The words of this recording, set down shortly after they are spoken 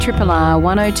Triple R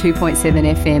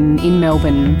 102.7 FM in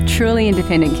Melbourne, truly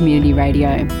independent community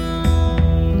radio.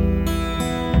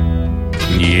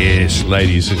 Yes,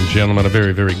 ladies and gentlemen, a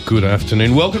very, very good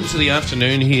afternoon. Welcome to the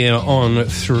afternoon here on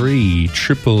 3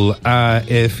 Triple R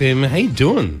FM. How you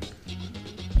doing?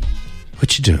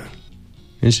 What you doing?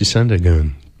 How's your Sunday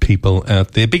going, people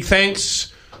out there? Big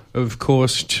thanks, of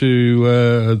course,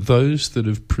 to those that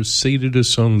have preceded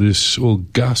us on this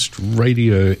august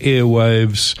radio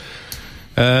airwaves.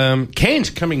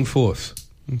 Kent coming forth.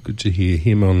 Good to hear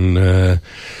him on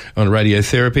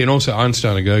radiotherapy, and also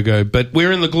Einstein a go-go. But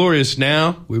we're in the glorious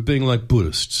now. We're being like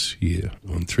Buddhists here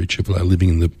on 3RRR, living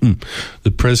in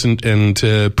the present. And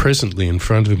presently in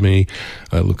front of me,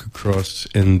 I look across,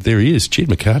 and there he is, Jed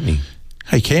McCartney.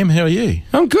 Hey, Cam, how are you?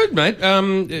 I'm good, mate.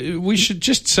 We should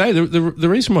just say the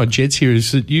reason why Jed's here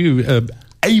is that you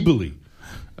ably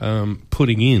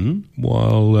putting in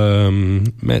while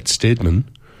Matt Stedman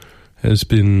has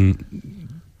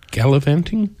been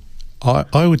gallivanting.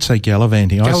 I would say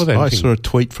gallivanting. I saw a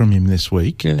tweet from him this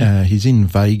week. Yeah. He's in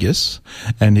Vegas,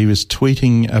 and he was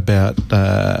tweeting about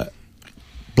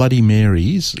Bloody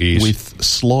Marys with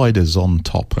sliders on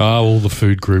top. Oh, all the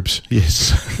food groups. Yes.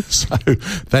 So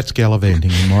that's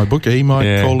gallivanting in my book. He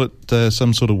might call it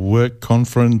some sort of work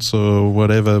conference or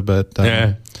whatever, but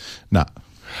no.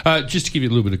 Just to give you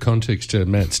a little bit of context,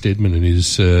 Matt Stedman and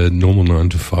his normal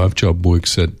 9-to-5 job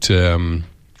works at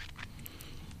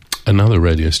another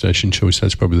radio station, shall we say,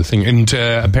 that's probably the thing. And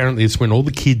apparently it's when all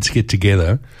the kids get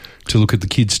together to look at the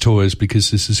kids' toys, because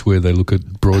this is where they look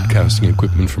at broadcasting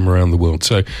equipment from around the world.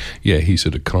 So, yeah, he's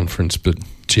at a conference. But,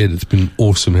 Jed, it's been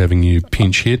awesome having you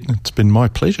pinch hit. It's been my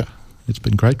pleasure. It's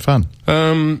been great fun.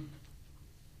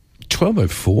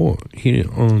 12:04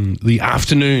 here on the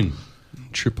afternoon,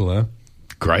 Triple R.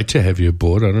 Great to have you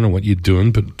aboard. I don't know what you're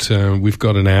doing, but we've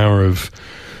got an hour of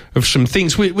some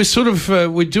things. We're sort of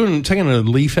taking a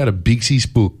leaf out of Bigsy's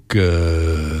book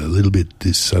a little bit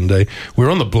this Sunday. We're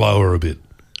on the blower a bit.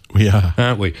 We are,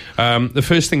 aren't we? The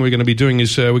first thing we're going to be doing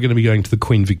is we're going to be going to the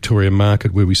Queen Victoria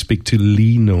Market, where we speak to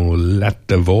Lino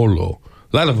Latavolo.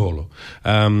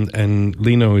 And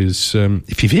Lino is,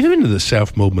 if you've ever been to the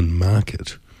South Melbourne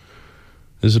Market,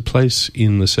 there's a place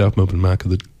in the South Melbourne Market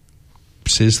that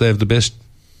says they have the best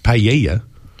paella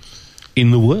in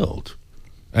the world.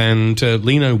 And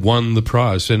Lino won the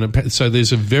prize. And so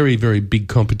there's a very, very big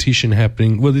competition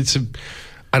happening. Well, it's a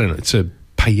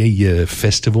paella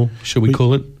festival, shall we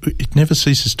call it? It never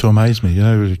ceases to amaze me. You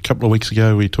know, a couple of weeks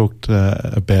ago we talked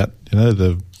about, you know,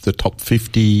 the top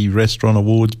 50 restaurant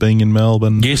awards being in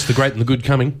Melbourne. Yes, the great and the good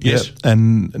coming. Yes. Yep.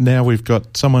 And now we've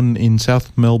got someone in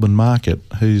South Melbourne Market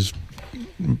who's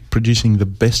producing the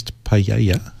best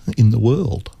paella in the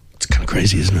world. It's kind of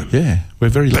crazy, isn't it? Yeah, we're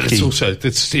very lucky. But it's also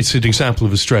it's an example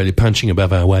of Australia punching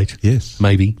above our weight. Yes,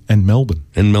 maybe. And Melbourne.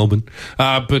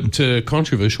 But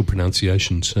controversial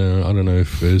pronunciations. I don't know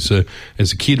if as a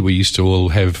kid we used to all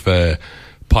have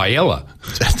paella.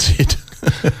 That's it.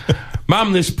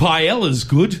 Mum, this paella's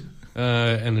good.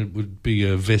 And it would be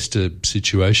a Vesta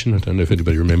situation. I don't know if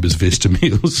anybody remembers Vesta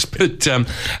meals, but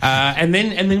and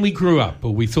then we grew up,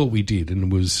 or we thought we did, and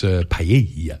it was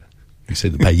paella. You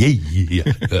said the paella,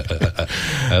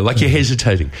 like you're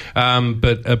hesitating.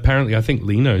 But apparently, I think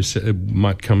Lino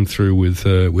might come through with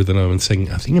an O and saying,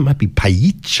 I think it might be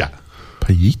paella.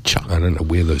 Paella. I don't know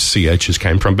where those CHs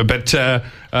came from, but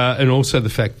and also the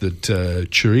fact that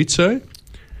chorizo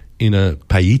in a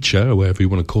paella, or whatever you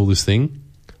want to call this thing,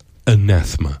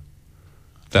 anathema.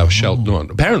 Thou shalt not.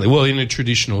 Apparently, well, in a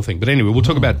traditional thing. But anyway, we'll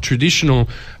talk about traditional,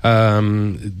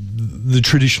 the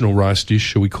traditional rice dish,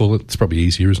 shall we call it? It's probably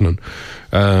easier, isn't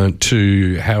it?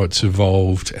 To how it's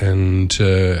evolved and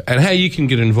how you can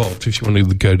get involved if you want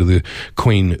to go to the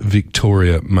Queen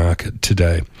Victoria Market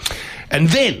today. And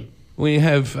then we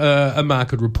have a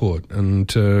market report,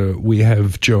 and we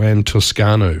have Joanne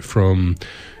Toscano from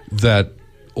that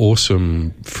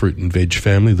awesome fruit and veg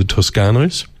family, the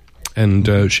Toscanos. And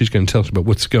she's going to tell us about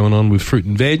what's going on with fruit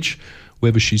and veg,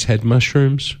 whether she's had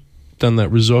mushrooms, done that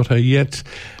risotto yet,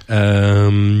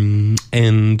 and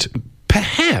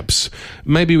perhaps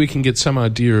maybe we can get some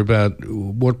idea about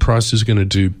what Price is going to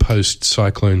do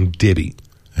post-Cyclone Debbie.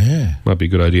 Yeah. Might be a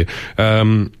good idea.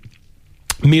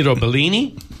 Miro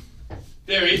Bellini.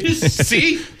 There he is.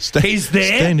 See? He's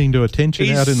there. Standing to attention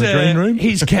out in the green room.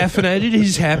 He's caffeinated.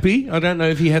 He's happy. I don't know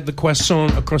if he had the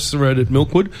croissant across the road at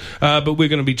Milkwood, but we're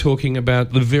going to be talking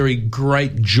about the very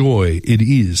great joy it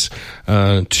is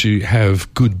to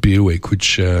have Good Beer Week,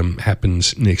 which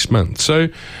happens next month. So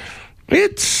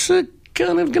it's a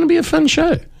Going to be a fun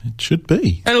show. It should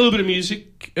be. And a little bit of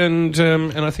music, and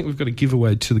I think we've got a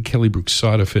giveaway to the Kellybrooke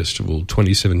Cider Festival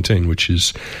 2017, which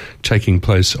is taking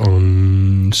place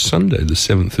on Sunday, the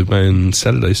 7th of May, and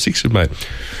Saturday, 6th of May.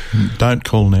 Don't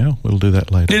call now. We'll do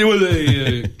that later. Yeah,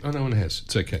 well, no one has.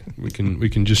 It's okay. We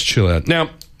can just chill out now.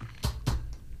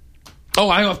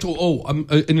 I have to.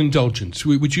 An indulgence.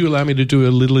 Would you allow me to do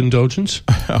a little indulgence?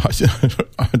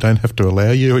 I don't have to allow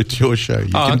you. It's your show.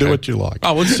 You can do what you like.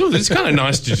 Oh, well, it's kind of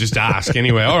nice to just ask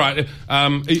anyway. All right.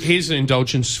 Here's an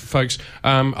indulgence, folks.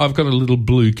 I've got a little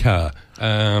blue car.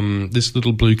 This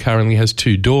little blue car only has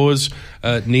 2 doors.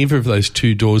 Neither of those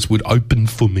 2 doors would open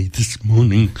for me this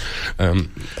morning.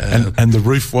 And the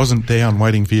roof wasn't down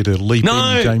waiting for you to leap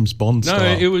in James Bond style.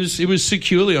 No, it was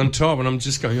securely on top, and I'm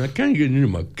just going, I can't get into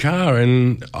my car.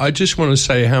 And I just want to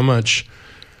say how much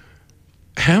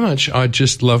I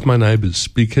just love my neighbours,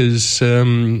 because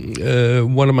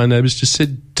one of my neighbours just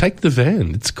said, take the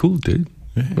van. It's cool, dude.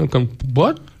 Yeah. I've gone,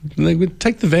 what? And they would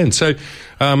take the van. So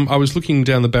I was looking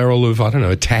down the barrel of,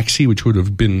 a taxi, which would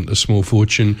have been a small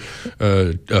fortune,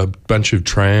 a bunch of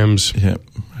trams. Yeah,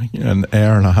 an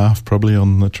hour and a half probably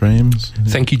on the trams. Yeah.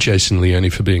 Thank you, Jason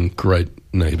Leone, for being great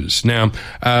neighbours. Now,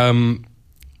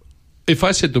 if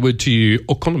I said the word to you,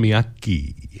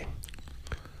 okonomiyaki,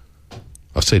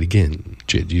 I'll say it again.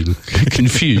 Jed, you look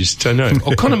confused. I know.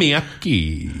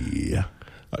 Okonomiyaki.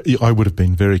 I would have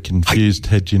been very confused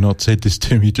had you not said this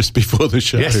to me just before the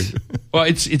show. Yes. Well,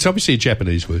 it's obviously a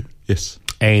Japanese word. Yes.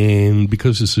 And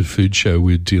because it's a food show,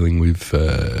 we're dealing with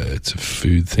it's a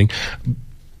food thing.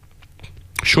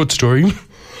 Short story.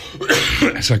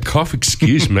 As I cough,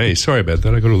 excuse me. Sorry about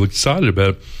that. I got all excited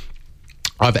about it.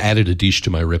 I've added a dish to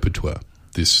my repertoire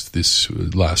this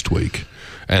last week.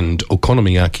 And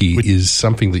okonomiyaki is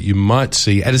something that you might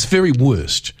see at its very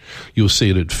worst. You'll see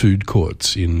it at food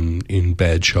courts in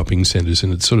bad shopping centres,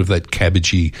 and it's sort of that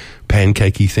cabbagey,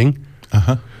 pancakey thing.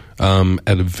 Uh-huh.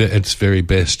 At its very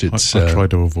best, it's... I try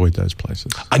to avoid those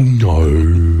places. I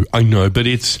know, but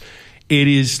it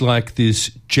is like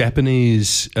this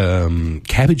Japanese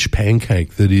cabbage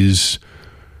pancake that is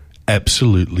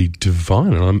absolutely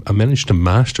divine. And I managed to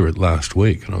master it last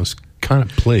week, and I was kind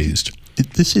of pleased.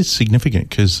 This is significant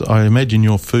because I imagine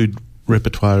your food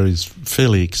repertoire is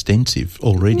fairly extensive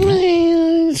already.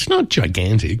 It's not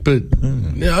gigantic, but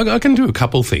I can do a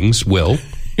couple things well.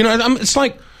 It's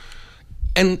like...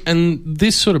 And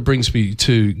this sort of brings me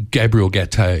to Gabriel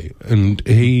Gattaz. And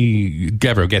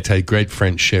Gabriel Gattaz, great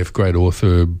French chef, great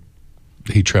author.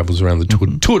 He travels around the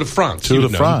Tour de France. Tour de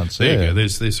France, There you go.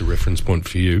 There's a reference point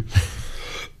for you.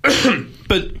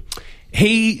 But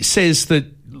he says that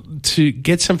to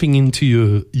get something into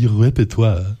your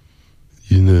repertoire,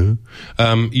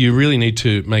 you really need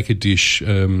to make a dish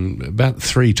about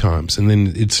 3 times, and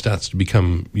then it starts to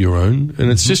become your own. And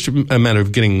it's just a matter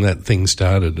of getting that thing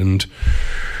started. And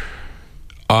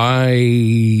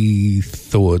I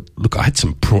thought, look, I had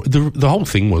some the whole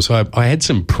thing was I had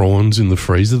some prawns in the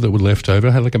freezer that were left over.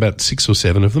 I had like about 6 or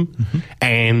 7 of them.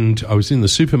 And I was in the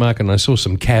supermarket and I saw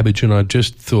some cabbage, and I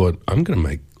just thought, I'm going to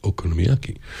make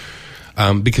okonomiyaki.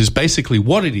 Because basically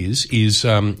what it is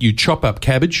you chop up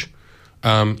cabbage,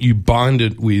 you bind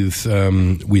it with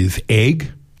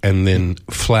egg and then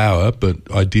flour, but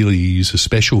ideally you use a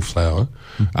special flour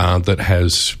that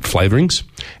has flavourings,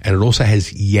 and it also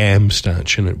has yam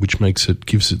starch in it, which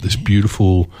gives it this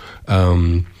beautiful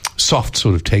soft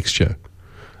sort of texture.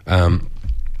 And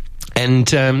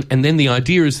then the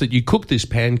idea is that you cook this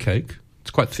pancake.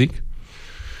 It's quite thick.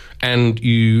 And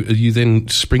you then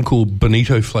sprinkle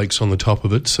bonito flakes on the top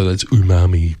of it, so that's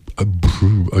umami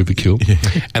overkill. Yeah.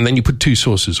 And then you put 2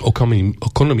 sauces,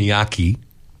 okonomiyaki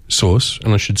sauce,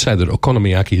 and I should say that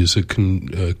okonomiyaki is a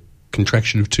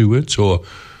contraction of 2 words, or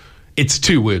it's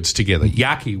 2 words together.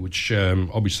 Yaki, which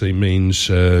obviously means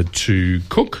to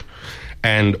cook,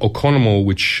 and okonomo,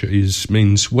 which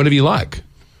means whatever you like.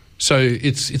 So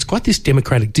it's quite this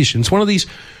democratic dish, and it's one of these.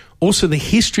 Also, the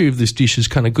history of this dish is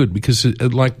kind of good because,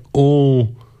 like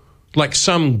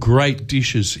some great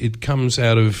dishes, it comes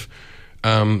out of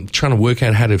trying to work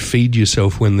out how to feed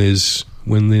yourself when there's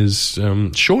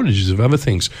shortages of other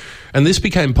things. And this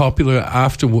became popular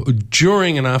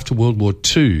during and after World War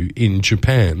II in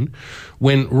Japan,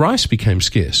 when rice became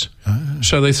scarce.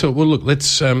 So they thought, well, look,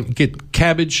 let's get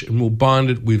cabbage and we'll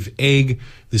bind it with egg,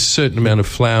 this certain amount of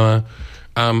flour.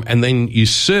 And then you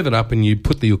serve it up and you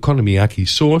put the okonomiyaki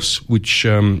sauce, which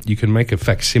you can make a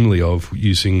facsimile of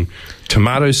using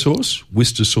tomato sauce,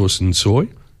 Worcester sauce and soy,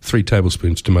 3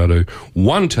 tablespoons tomato,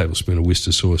 1 tablespoon of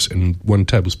Worcester sauce and 1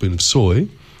 tablespoon of soy.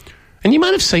 And you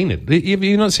might have seen it. If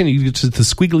you've not seen it, it's the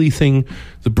squiggly thing,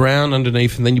 the brown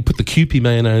underneath, and then you put the Kewpie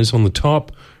mayonnaise on the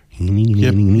top.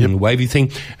 wavy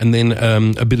thing, and then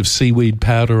a bit of seaweed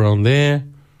powder on there.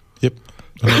 Yep,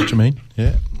 I know what you mean,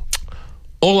 yeah.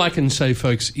 All I can say,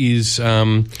 folks, is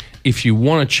if you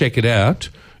want to check it out,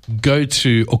 go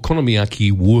to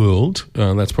Okonomiyaki World.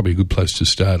 That's probably a good place to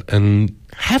start, and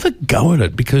have a go at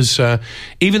it, because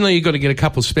even though you've got to get a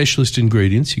couple of specialist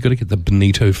ingredients, you've got to get the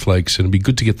bonito flakes, and it'd be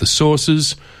good to get the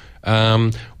sauces.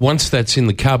 Once that's in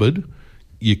the cupboard,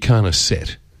 you're kind of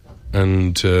set.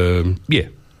 And,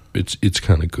 it's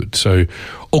kind of good. So,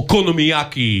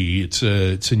 Okonomiyaki,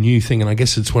 it's a new thing, and I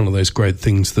guess it's one of those great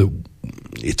things that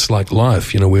it's like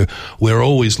life. You know, we're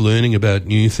always learning about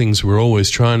new things. We're always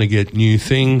trying to get new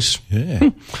things.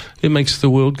 Yeah. It makes the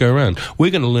world go round.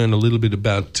 We're going to learn a little bit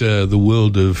about the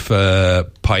world of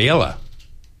paella.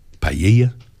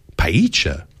 Paella?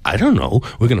 I don't know.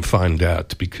 We're going to find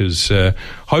out, because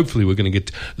hopefully we're going to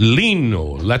get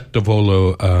Lino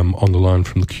Latavolo on the line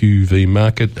from the QV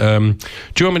Market. Do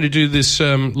you want me to do this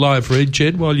live read,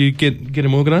 Jed, while you get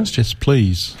him organised? Yes,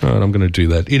 please. All right, I'm going to do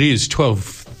that. It is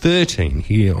 12:13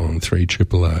 here on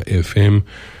 3RRR FM.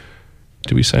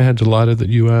 Do we say how delighted that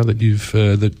you are that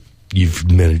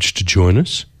you've managed to join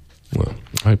us? Well,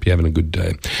 I hope you're having a good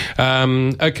day.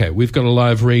 Okay, we've got a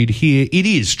live read here. It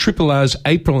is RRR's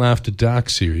April After Dark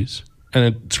series,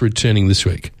 and it's returning this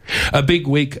week. A big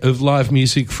week of live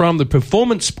music from the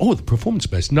performance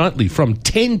space nightly from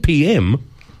 10 p.m.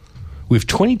 with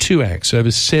 22 acts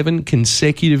over 7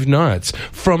 consecutive nights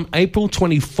from April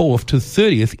 24th to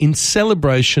 30th in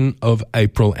celebration of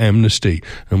April Amnesty.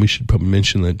 And we should probably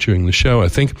mention that during the show, I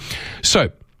think.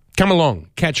 So, come along,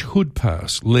 catch Hood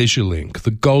Pass, LeisureLink, The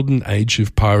Golden Age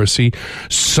of Piracy,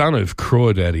 Son of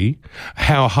Crawdaddy,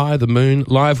 How High the Moon,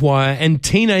 Livewire, and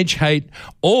Teenage Hate,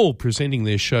 all presenting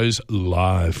their shows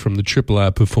live from the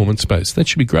RRR Performance Space. That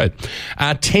should be great.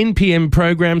 Our 10 p.m.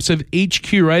 programs have each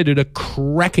curated a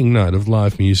cracking night of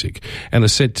live music and are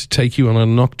set to take you on a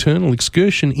nocturnal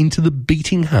excursion into the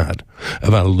beating heart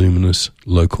of our luminous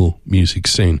local music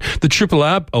scene. The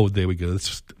RRR, oh, there we go,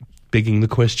 that's begging the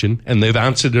question, and they've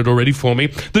answered it already for me.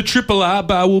 The RRR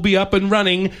bar will be up and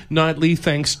running nightly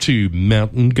thanks to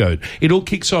Mountain Goat. It all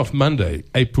kicks off Monday,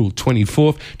 April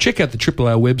 24th. Check out the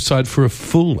RRR website for a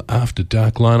full After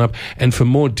Dark lineup and for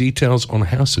more details on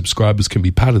how subscribers can be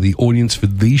part of the audience for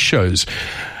these shows.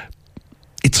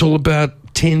 It's all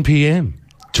about 10 p.m,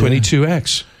 22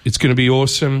 acts. It's going to be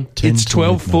awesome. It's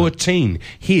 12:14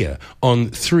 here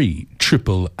on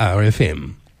 3RRR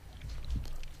FM.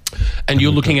 And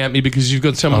you're looking at me because you've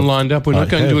got someone lined up. We're not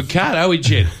going to a card, are we,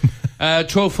 Jed?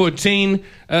 12:14.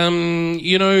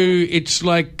 You know, it's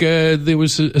like there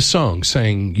was a song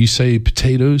saying, you say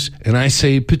potatoes and I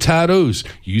say potatoes.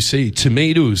 You say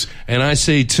tomatoes and I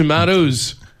say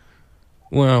tomatoes.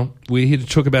 Well, we're here to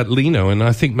talk about Lino, and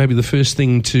I think maybe the first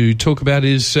thing to talk about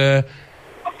is how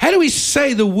do we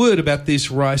say the word about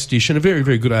this rice dish? And a very,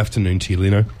 very good afternoon to you,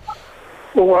 Lino.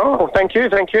 Well, thank you.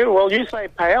 Well, you say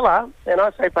paella, and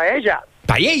I say paella.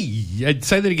 Paella.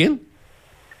 Say that again.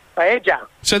 Paella.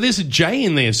 So there's a J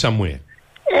in there somewhere.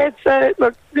 It's,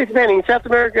 look, depending. South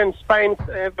America and Spain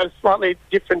have a slightly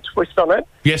different twist on it.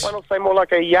 Yes. One will say more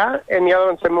like a ya, and the other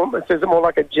one says it more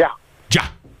like a ja. Ja.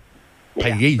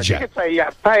 Paella. Yeah, but you could say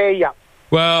paella.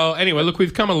 Well, anyway, look,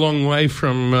 we've come a long way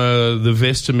from the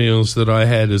Vesta meals that I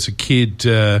had as a kid,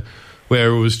 where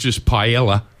it was just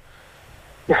paella.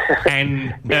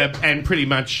 and pretty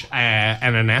much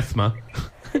an anathema,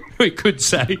 we could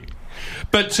say.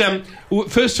 But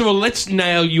first of all, let's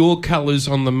nail your colours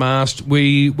on the mast.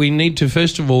 We need to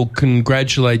first of all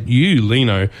congratulate you,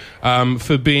 Lino,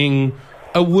 for being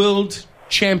a world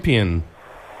champion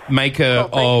maker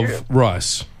of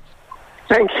rice.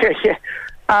 Thank you.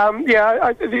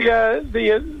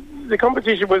 The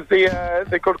competition was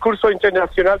the Concurso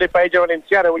Internacional de Paella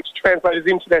Valenciana, which translates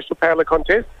International Paella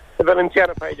Contest. The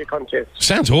Valenciana Paella Contest.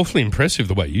 Sounds awfully impressive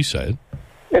the way you say it.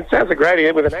 It sounds a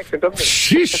great with an accent, doesn't it?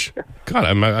 Sheesh. God,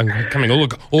 I'm coming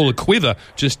all a quiver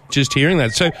just hearing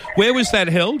that. So where was that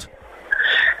held?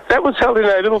 That was held in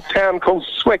a little town called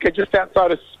Sueca, just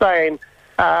outside of Spain,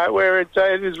 where it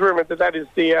is rumoured that is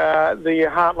the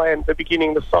heartland, the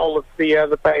beginning, the soul of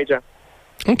the paella.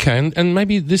 Okay, and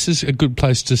maybe this is a good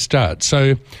place to start.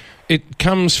 So it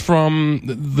comes from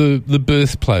the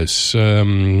birthplace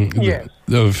yes.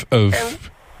 of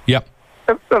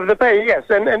the paella, yes,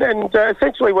 and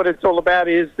essentially what it's all about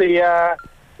is the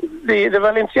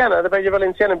Valenciana, the Paella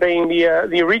Valenciana being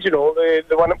the original, the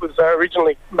one that was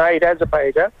originally made as a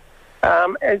paella.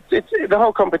 It's the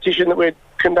whole competition that we're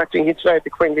conducting here today at the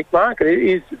Queen Vic Market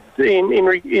is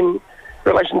in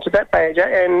relation to that paella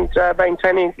and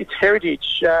maintaining its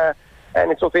heritage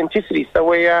and its authenticity. So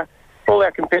we all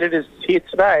our competitors here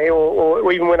today,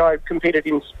 or even when I competed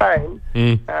in Spain,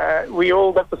 we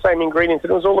all got the same ingredients.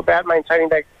 And it was all about maintaining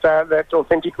that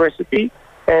authentic recipe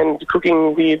and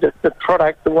cooking the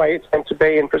product the way it's meant to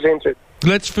be and presented.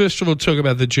 Let's first of all talk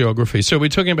about the geography. So we're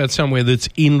talking about somewhere that's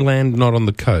inland, not on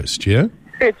the coast, yeah?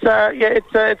 It's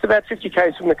about 50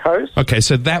 k's from the coast. Okay,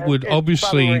 so that would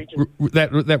obviously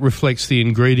that reflects the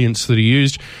ingredients that are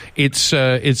used. It's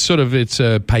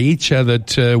paella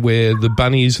that where the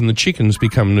bunnies and the chickens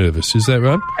become nervous. Is that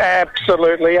right?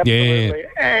 Absolutely. Yeah.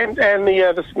 And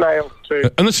the snails too.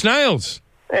 And the snails.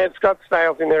 It's got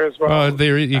snails in there as well. Oh,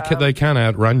 they can't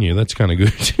outrun you. That's kind of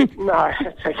good. No,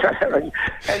 they can't outrun you.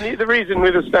 And the reason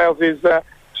with the snails is.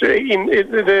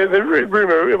 The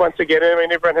rumour, once again, I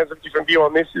mean, everyone has a different view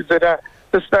on this, is that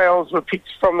the snails were picked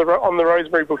on the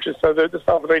rosemary bushes, so the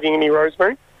snails are eating any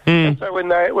rosemary. And so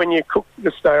when you cook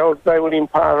the snails, they will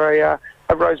impart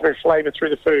a rosemary flavour through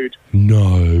the food.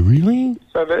 No, really?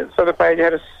 So the paella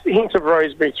had a hint of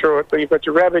rosemary through it, but you've got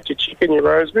your rabbit, your chicken, your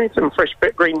rosemary, some fresh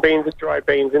green beans and dry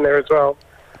beans in there as well.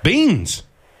 Beans?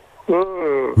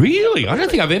 Really? I don't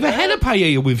think I've ever had a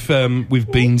paella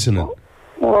with beans in it.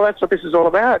 Well, that's what this is all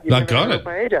about. I got it.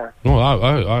 Well,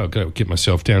 I'll go get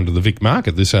myself down to the Vic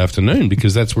Market this afternoon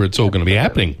because that's where it's all going to be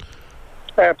happening.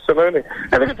 Absolutely.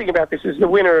 And the good thing about this is the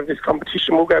winner of this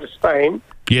competition will go to Spain.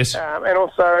 Yes. And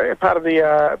also part of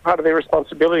their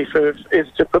responsibility is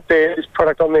to put this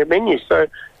product on their menu. So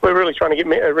we're really trying to get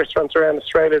restaurants around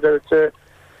Australia to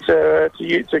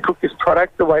cook this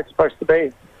product the way it's supposed to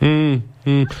be.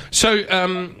 So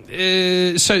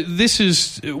this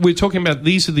is we're talking about.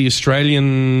 These are the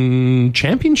Australian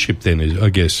Championship, then, I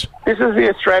guess. This is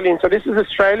the Australian. So this is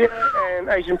Australia and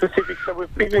Asian Pacific. So we've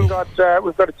even got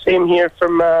a team here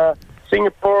from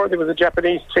Singapore. There was a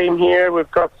Japanese team here.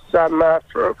 We've got some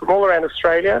from all around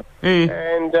Australia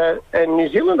and New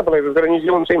Zealand. I believe we've got a New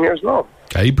Zealand team here as well.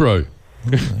 Hey, bro.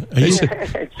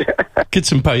 Get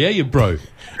some paella, bro.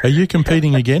 Are you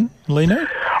competing again, Lino?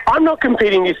 I'm not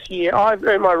competing this year. I've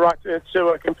earned my right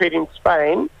to compete in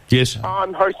Spain. Yes.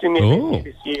 I'm hosting the event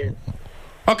this year.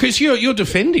 Oh, because you're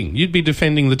defending. You'd be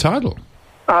defending the title.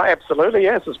 Absolutely,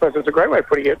 yes. I suppose that's a great way of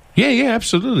putting it. Yeah,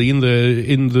 absolutely. In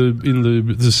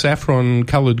the saffron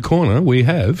coloured corner, we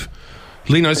have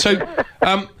Lino. So,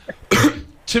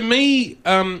 to me,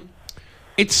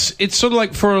 it's sort of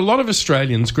like for a lot of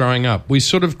Australians growing up, we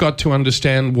sort of got to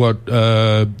understand what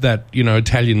that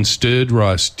Italian stirred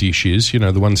rice dish is.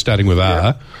 The one starting with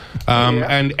R,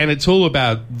 and it's all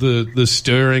about the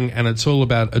stirring, and it's all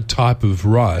about a type of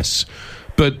rice.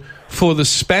 But for the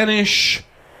Spanish,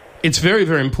 it's very,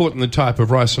 very important, the type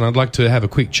of rice, and I'd like to have a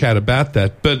quick chat about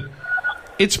that. But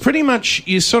it's pretty much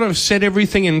you sort of set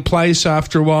everything in place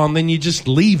after a while, and then you just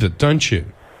leave it, don't you?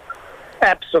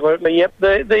 Absolutely, yep.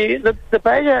 The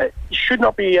paella should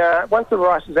not be once the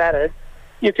rice is added.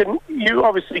 You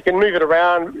obviously can move it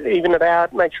around, even it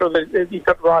out, make sure that you've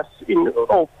got rice in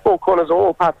all corners or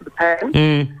all parts of the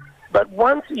pan. But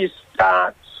once you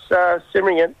start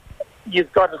simmering it,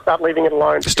 you've got to start leaving it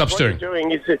alone. Stop stirring. What you're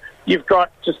doing is you've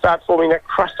got to start forming that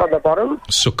crust on the bottom.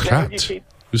 Sucrat.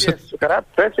 Yes, sucrat.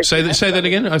 Perfect. Say that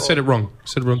again. I said it wrong.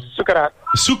 Sucrat.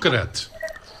 Sucrat,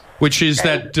 which is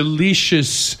that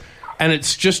delicious. And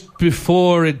it's just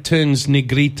before it turns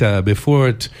negrita, before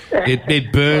it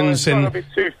burns. Well, it's gone a bit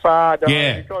too far.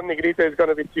 Yeah. It's gone negrita, it's gone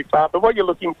a bit too far. But what you're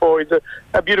looking for is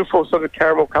a beautiful sort of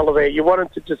caramel colour there. You want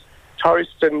it to just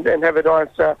toast and have a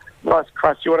nice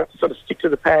crust. You want it to sort of stick to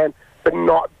the pan, but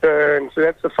not burn. So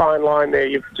that's the fine line there.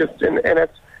 You've just and it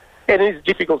is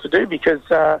difficult to do because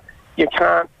you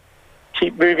can't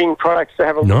keep moving products to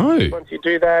have a look. Once you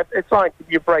do that, it's like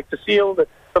you break the seal.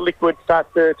 The liquid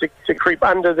starts to creep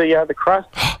under the crust,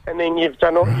 and then you've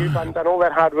undone all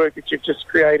that hard work that you've just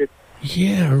created.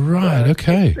 Yeah, right.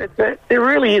 Okay. There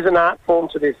really is an art form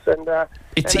to this, and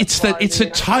it's a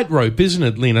tightrope, isn't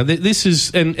it, Lena? This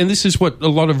is and this is what a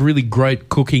lot of really great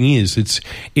cooking is.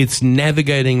 It's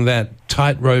navigating that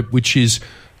tightrope, which is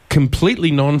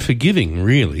completely non-forgiving,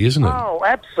 really, isn't it? Oh,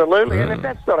 absolutely. And if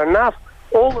that's not enough,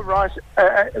 all the rice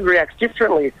reacts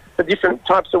differently. The different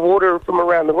types of water from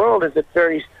around the world is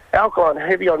very alkaline,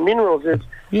 heavy on minerals.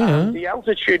 The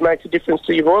altitude makes a difference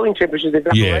to your boiling temperatures,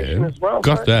 evaporation as well.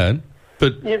 Got that.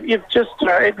 But you've just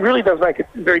it really does make it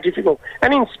very difficult.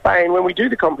 And in Spain, when we do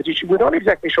the competition, we're not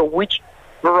exactly sure which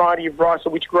variety of rice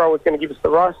or which grower is going to give us the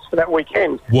rice for that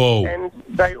weekend. Whoa! And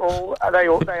they are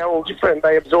all different.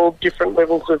 They absorb different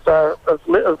levels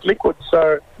of liquid.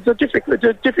 So it's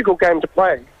a difficult game to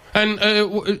play. And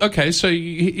okay, so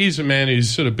here's a man who's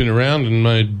sort of been around and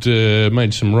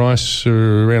made some rice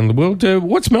around the world.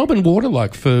 What's Melbourne water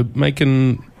like for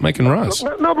making rice?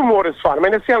 Melbourne water's fine. I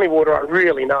mean, it's the only water I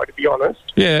really know, to be honest.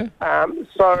 Yeah.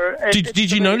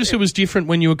 Did you notice it was different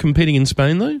when you were competing in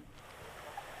Spain, though?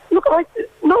 Look,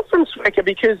 not from Sueca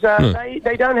because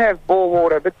they don't have bore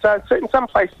water, but in some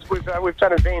places we've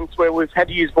done events where we've had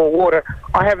to use bore water.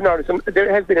 I have noticed, and there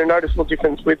has been a noticeable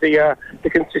difference with the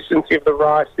consistency of the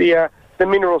rice. The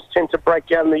minerals tend to break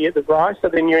down the rice, so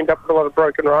then you end up with a lot of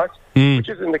broken rice, which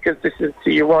isn't the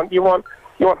consistency you want. You want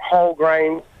whole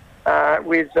grains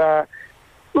with.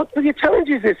 Look, the Italians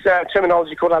use this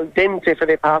terminology called al dente for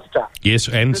their pasta. Yes,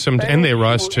 and their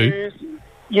rice too.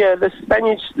 The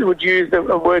Spanish would use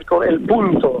a word called el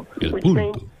punto, which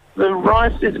means the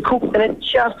rice is cooked and it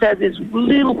just has this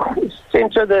little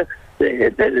centre that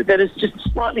is just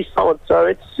slightly solid, so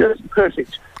it's just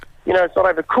perfect. You know, it's not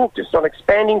overcooked, it's not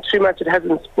expanding too much, it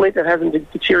hasn't split, it hasn't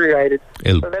deteriorated.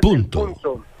 El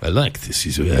punto. I like this.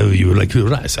 You like your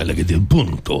rice. I like it el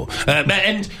punto.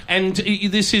 And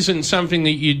this isn't something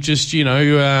that you just,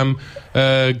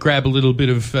 grab a little bit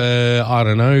of,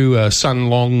 Sun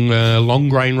long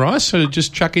grain rice, so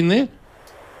just chuck in there?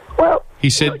 Well, he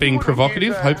said being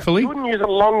provocative, hopefully. You wouldn't use a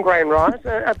long grain rice.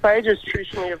 A paella is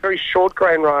traditionally a very short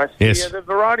grain rice. Yes. The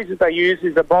varieties that they use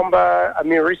is a bomba, a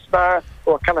mirisma,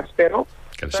 or a calaspero.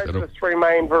 Those are the three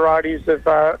main varieties of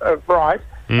rice.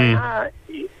 They are,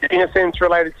 in a sense,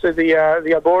 related to the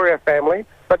Arborea family,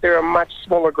 but they're a much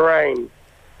smaller grain.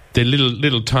 They're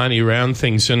little tiny round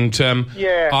things, and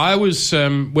I was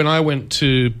when I went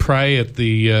to pray at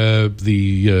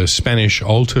the Spanish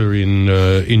altar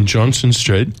in Johnson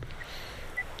Street.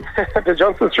 The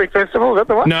Johnson Street Festival, is that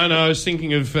the one? No, I was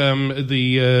thinking of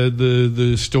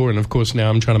the store, and of course now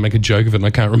I'm trying to make a joke of it and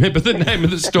I can't remember the name of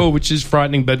the store, which is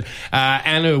frightening, but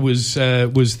Anna was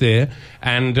there,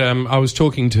 and I was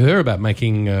talking to her about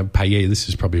making paella. This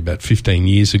is probably about 15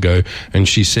 years ago, and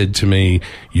she said to me,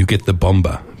 you get the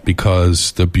bomba,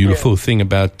 because the beautiful thing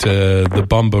about the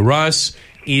bomba rice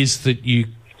is that you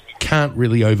can't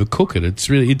really overcook it.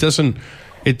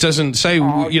 It doesn't say,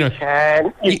 You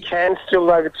can still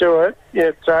overdo it.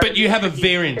 But you have a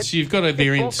variance. You've got a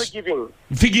variance. It's more forgiving.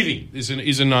 Forgiving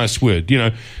is a nice word.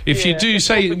 If you do,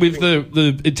 say, with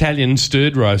the Italian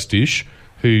stirred rice dish,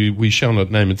 who we shall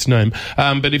not name its name,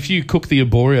 but if you cook the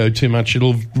arborio too much,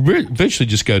 it'll virtually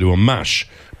just go to a mush.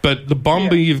 But the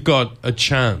bomba, you've got a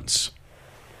chance.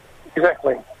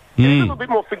 Exactly. It's a little bit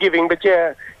more forgiving, but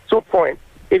to a point.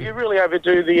 If you really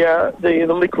overdo the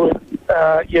liquid,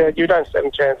 you don't stand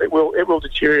a chance. It will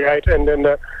deteriorate, and then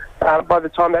by the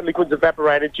time that liquid's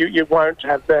evaporated, you won't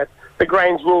have that. The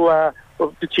grains will have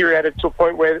deteriorated to a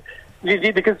point where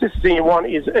the consistency you want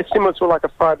is similar to like a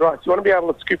fried rice. You want to be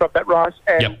able to scoop up that rice,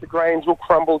 and the grains will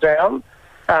crumble down.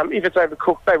 If it's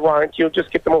overcooked, they won't. You'll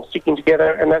just get them all sticking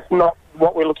together, and that's not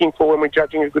what we're looking for when we're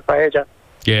judging a good paella.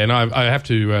 Yeah, and I have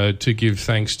to give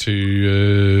thanks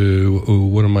to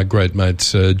one of my great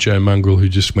mates, Joe Mongrel, who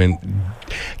just went,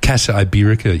 Casa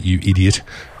Iberica, you idiot.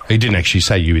 He didn't actually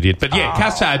say you idiot, but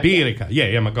Casa Iberica.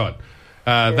 Yeah, my God.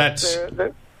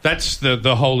 That's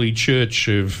the holy church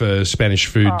of Spanish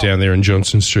food down there in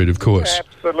Johnson Street, of course.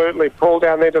 Absolutely. Paul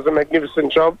down there does a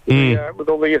magnificent job with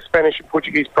all the Spanish and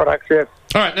Portuguese products, yes.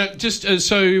 All right, now, just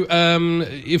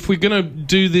if we're going to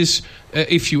do this,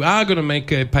 if you are going to make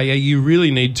a paella, you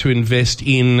really need to invest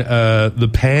in the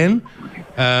pan.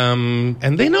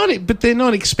 And they're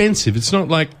not expensive. It's not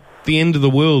like the end of the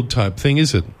world type thing,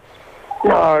 is it?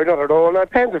 No, not at all. No,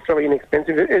 pans are fairly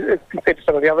inexpensive as compared to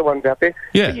some of the other ones out there.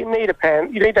 Yeah. But you need a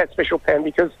pan. You need that special pan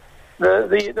because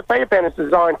the paella pan is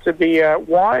designed to be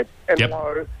wide and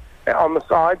low on the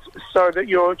sides so that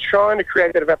you're trying to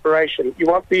create that evaporation. You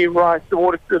want the rice, the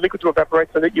liquid to evaporate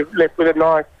so that you're left with a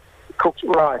nice cooked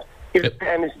rice. If the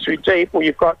pan is too deep or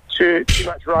you've got too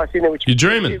much rice in there, which you're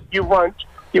dreaming. You won't.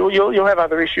 You'll have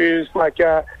other issues like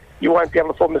you won't be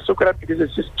able to form the sukara because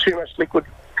there's just too much liquid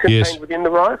contained within the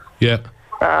rice. Yeah.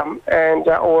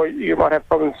 Or you might have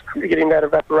problems getting that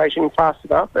evaporation fast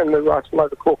enough and the rice will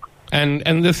overcook.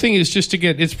 And the thing is just to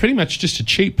get, it's pretty much just a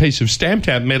cheap piece of stamped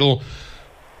out metal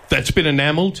that's been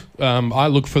enamelled. I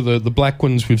look for the black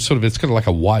ones with it's got like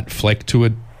a white fleck to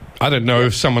it. I don't know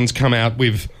if someone's come out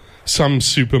with some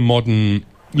super modern,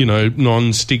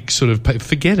 non-stick sort of...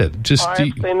 Forget it. I have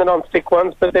seen the non-stick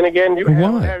ones, but then again,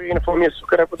 how are you going to form your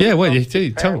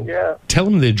sukara? Tell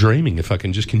them they're dreaming, if I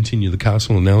can just continue the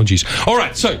castle analogies. All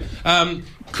right, so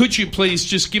could you please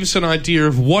just give us an idea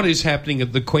of what is happening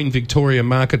at the Queen Victoria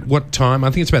Market? What time? I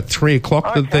think it's about 3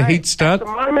 o'clock that the heat starts. At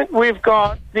the moment, we've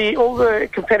got all the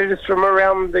competitors from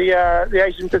around the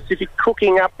Asian Pacific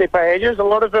cooking up their paellas. A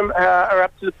lot of them are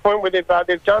up to the point where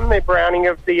they've done their browning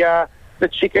of the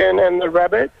chicken and the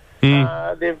rabbit.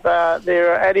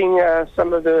 They're adding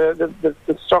some of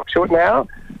the stock to it now.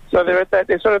 So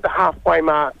they're sort of the halfway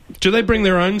mark. Do they bring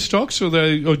their own stocks, or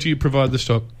do you provide the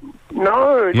stock?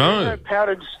 No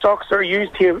powdered stocks are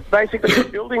used here. Basically, they're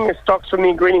building the stocks from the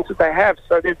ingredients that they have.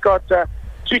 So they've got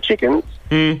 2 chickens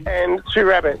and 2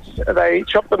 rabbits. They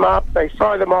chop them up, they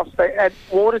fry them off, they add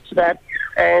water to that,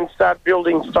 and start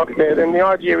building stock there. And the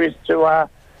idea is to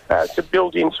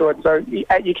build into it. So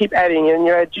you keep adding, and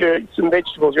you add some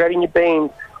vegetables. You're adding your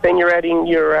beans, then you're adding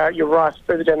your rice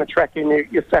further down the track, and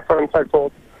your saffron and so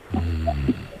forth.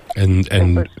 And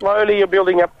so slowly you're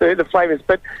building up the flavours.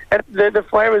 But the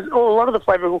flavours, a lot of the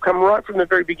flavour will come right from the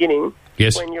very beginning.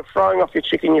 Yes. When you're frying off your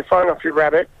chicken, you're frying off your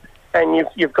rabbit, and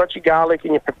you've got your garlic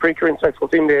and your paprika and so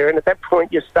forth in there. And at that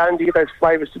point, you're starting to get those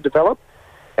flavours to develop.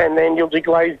 And then you'll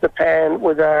deglaze the pan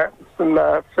with some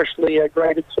freshly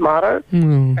grated tomato,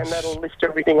 and that'll lift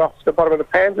everything off the bottom of the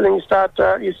pans. And then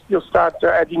you'll start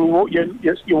adding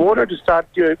your water to start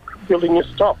building your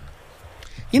stock.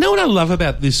 You know what I love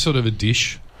about this sort of a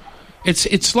dish?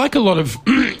 It's like a lot of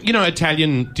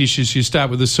Italian dishes. You start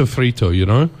with a sofrito,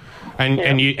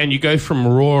 and you go from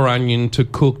raw onion to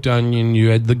cooked onion.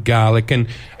 You add the garlic, and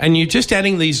you're just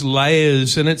adding these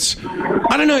layers, and it's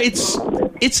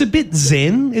a bit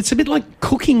zen. It's a bit like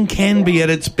cooking can be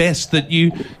at its best. That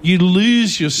you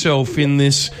lose yourself in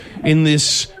this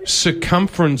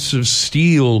circumference of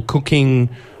steel cooking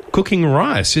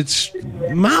rice. It's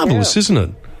marvelous, isn't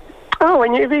it? Oh,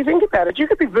 and if you think about it, you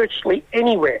could be virtually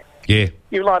anywhere. Yeah.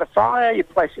 You light a fire, you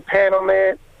place your pan on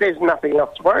there, there's nothing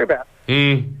else to worry about.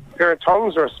 There are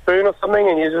tongs or a spoon or something,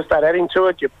 and you just start adding to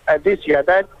it. You add this, you add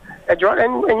that, and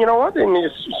you know what? And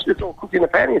it's all cooked in the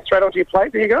pan, and it's straight onto your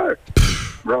plate, there you go.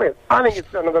 Brilliant. I think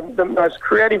it's one of the most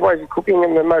creative ways of cooking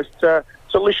and the most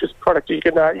delicious product you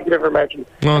could ever imagine.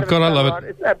 Oh, God, I love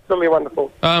it. It's absolutely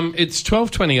wonderful. It's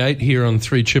 12:28 here on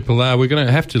 3RRR. We're going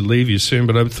to have to leave you soon,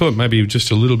 but I thought maybe just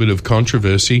a little bit of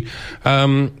controversy.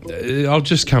 I'll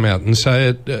just come out and say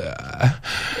it.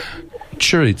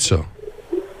 Chorizo.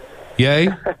 Yay?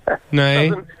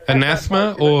 Nay?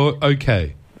 Anathema? Or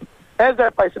okay? As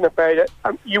that place in the paella,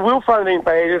 you will find it in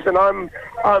paellas, and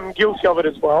I'm guilty of it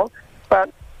as well.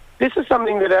 But this is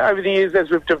something that over the years, as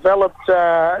we've developed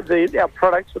our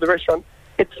products for the restaurant,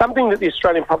 it's something that the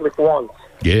Australian public wants.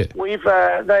 Yeah.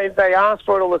 They ask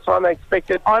for it all the time. They expect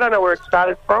it. I don't know where it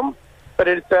started from, but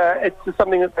it's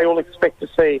something that they all expect to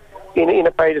see in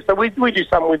a paella. So we do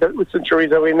some with some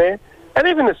chorizo in there. And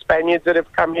even the Spaniards that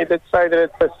have come here that say that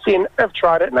it's a sin have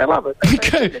tried it and they love it.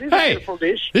 It is a beautiful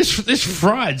dish. This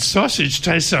fried sausage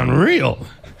tastes unreal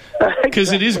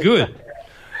because it is good.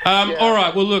 All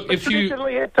right. Well, look.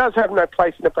 Traditionally, it does have no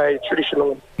place in a paella.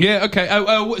 Traditionally. Yeah. Okay.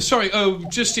 Sorry.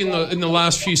 Just in the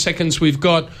last few seconds, we've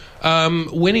got.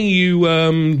 When are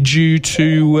you due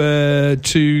to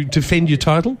defend your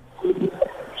title?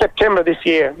 September this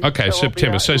year. Okay, so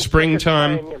September. So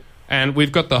springtime. And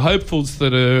we've got the hopefuls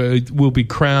that will be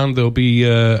crowned. There'll be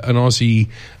an Aussie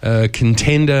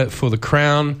contender for the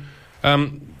crown.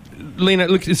 Lena,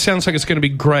 look, it sounds like it's going to be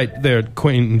great there at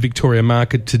Queen Victoria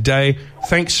Market today.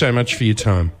 Thanks so much for your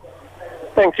time.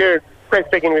 Thank you. Great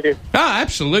speaking with you.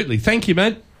 Absolutely. Thank you,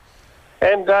 mate.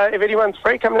 And if anyone's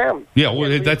free, come down. Yeah, well,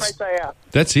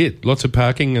 that's it. Lots of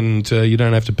parking, and you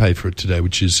don't have to pay for it today,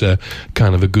 which is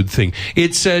kind of a good thing.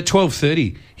 It's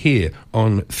 12:30 here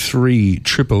on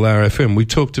 3RRR FM. We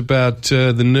talked about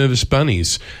the Nervous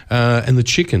Bunnies and the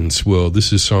chickens. Well, this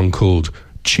is a song called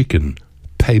Chicken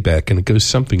Payback, and it goes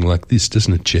something like this,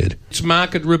 doesn't it, Jed? It's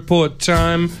market report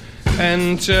time,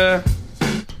 and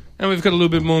we've got a little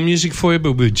bit more music for you,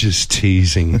 but we're just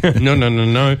teasing.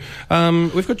 No.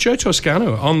 We've got Joe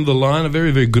Toscano on the line. A very,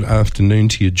 very good afternoon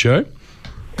to you, Joe.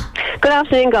 Good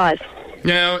afternoon, guys.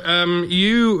 Now,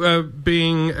 you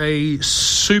being a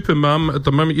super mum at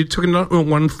the moment, you're talking not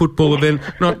one football event,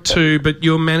 not two, but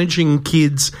you're managing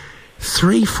kids'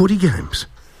 3 footy games.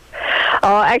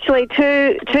 Oh, actually,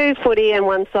 two footy and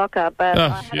 1 soccer.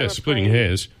 But splitting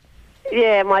hairs.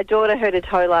 Yeah, my daughter hurt her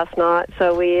toe last night,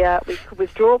 so we could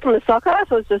withdraw from the soccer,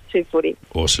 so it's just 2 footy.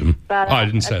 Awesome. But I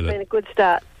didn't say that. It's been a good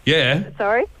start. Yeah.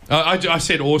 Sorry? I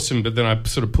said awesome, but then I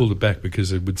sort of pulled it back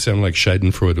because it would sound like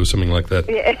Schadenfreude or something like that.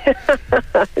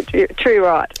 Yeah. True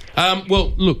right.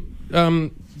 Well, look,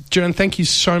 Joan, thank you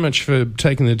so much for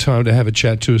taking the time to have a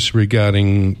chat to us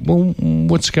regarding, well,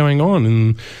 what's going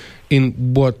on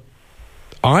in what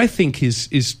I think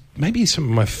is maybe some of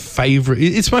my favourite...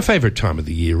 It's my favourite time of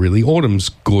the year, really. Autumn's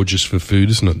gorgeous for food,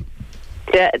 isn't it?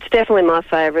 Yeah, it's definitely my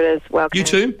favourite as well. You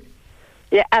too?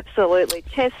 Yeah, absolutely.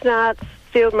 Chestnuts,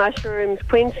 field mushrooms,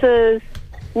 quinces,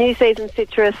 new season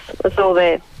citrus, it's all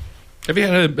there. Have you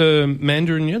had a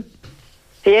mandarin yet?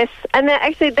 Yes, and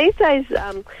actually these days,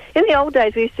 in the old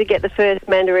days, we used to get the first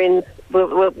mandarins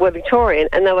were Victorian,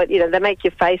 and they were, they make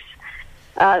your face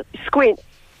squint.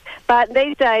 But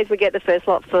these days we get the first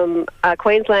lot from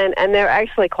Queensland, and they're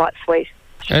actually quite sweet,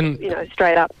 and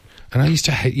straight up. And I used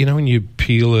to hate, when you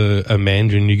peel a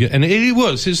mandarin, you get, and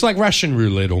it's like Russian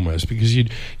roulette almost, because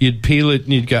you'd peel it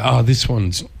and you'd go, oh, this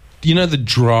one's, the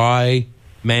dry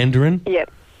mandarin?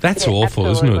 Yep. That's awful,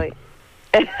 absolutely.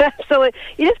 Isn't it? Absolutely.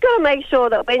 You just got to make sure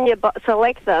that when you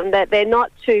select them, that they're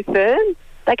not too firm.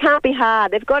 They can't be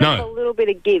hard. They've got to have a little bit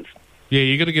of give. Yeah,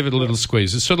 you got to give it a little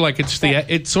squeeze. It's sort of like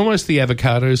it's almost the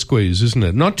avocado squeeze, isn't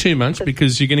it? Not too much,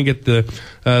 because you're going to get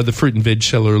the fruit and veg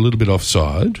seller a little bit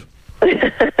offside.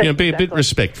 Be a bit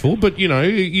respectful, but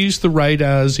use the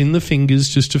radars in the fingers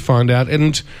just to find out.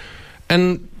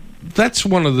 And that's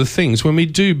one of the things when we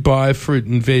do buy fruit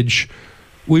and veg.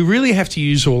 We really have to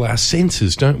use all our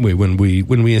senses, don't we, when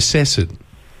we assess it?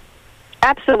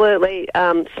 Absolutely.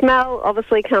 Smell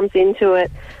obviously comes into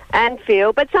it, and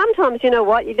feel. But sometimes,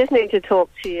 you just need to talk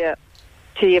to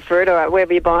your fruit or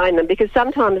wherever you're buying them, because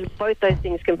sometimes both those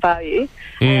things can fail you.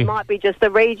 And it might be just the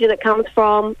region it comes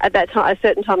from at that time, a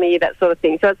certain time of year, that sort of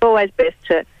thing. So it's always best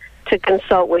to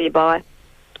consult where you buy.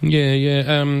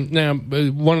 Yeah. Now,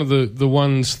 one of the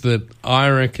ones that I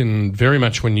reckon very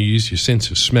much when you use your sense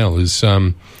of smell is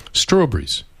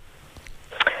strawberries.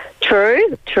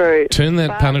 True. Turn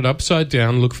that punnet upside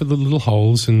down, look for the little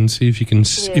holes, and see if you can.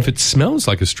 If it smells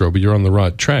like a strawberry, you're on the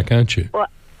right track, aren't you? Well,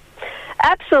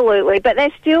 absolutely, but there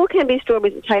still can be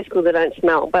strawberries that taste good that don't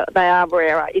smell, but they are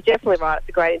rarer. You're definitely right. It's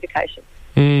a great indication.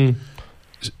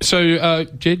 So,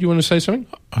 Jed, you want to say something?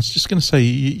 I was just going to say,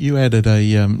 you added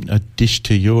a dish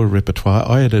to your repertoire.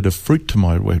 I added a fruit to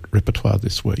my repertoire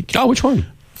this week. Oh, which one?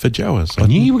 Feijoas. I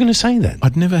knew you were going to say that.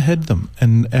 I'd never had them,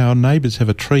 and our neighbours have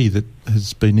a tree that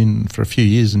has been in for a few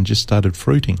years and just started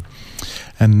fruiting.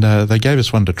 And they gave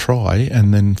us one to try,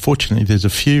 and then fortunately there's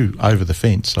a few over the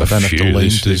fence. So I don't have to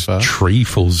lean too far. There's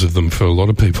treefuls of them for a lot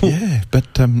of people. Yeah,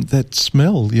 but that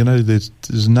smell,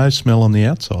 there's no smell on the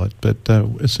outside, but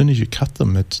as soon as you cut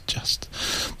them, it's just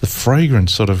the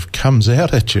fragrance sort of comes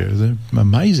out at you. They're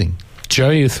amazing. Joe,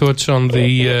 your thoughts on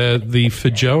the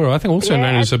feijoa? I think also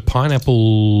known as a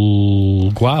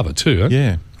pineapple guava too, huh?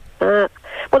 Yeah.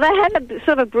 Well, they have a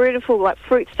sort of beautiful,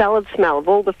 fruit salad smell of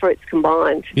all the fruits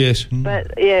combined. Yes.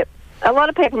 But, yeah, a lot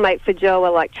of people make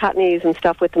feijoa, chutneys and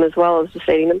stuff with them as well as just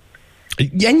eating them.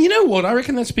 Yeah, and you know what? I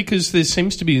reckon that's because there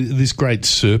seems to be this great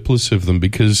surplus of them,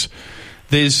 because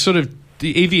there's sort of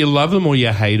either you love them or you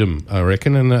hate them, I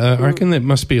reckon. And I reckon there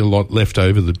must be a lot left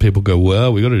over that people go,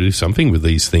 well, we've got to do something with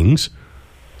these things.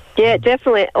 Yeah,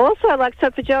 definitely. Also,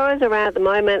 feijoa's around at the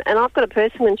moment, and I've got a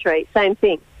persimmon tree, same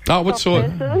thing. Oh, what sort?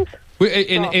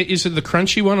 Is it the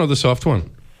crunchy one or the soft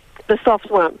one? The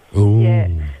soft one. Ooh. Yeah.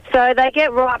 So they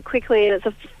get ripe quickly, and it's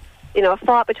a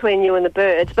fight between you and the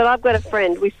birds. But I've got a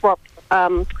friend. We swap. I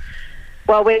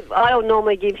don't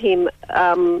normally give him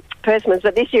persimmons,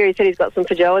 but this year he said he's got some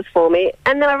feijoas for me.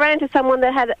 And then I ran into someone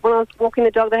that had, when I was walking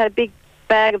the dog, they had a big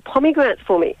bag of pomegranates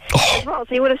for me as well.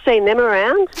 So you would have seen them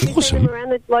around. Awesome. Have you seen them around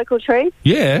the local tree?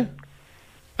 Yeah.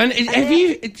 And have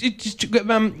you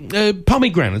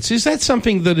pomegranates? Is that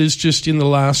something that is just in the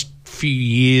last few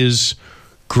years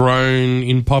grown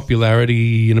in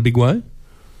popularity in a big way?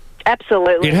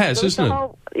 Absolutely, it has, isn't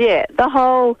it? The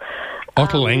whole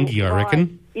Ottolenghi, I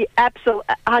reckon. Yeah,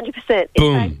 absolutely, 100%.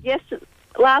 Boom.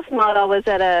 Last night I was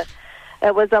at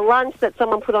it was a lunch that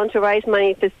someone put on to raise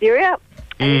money for Syria,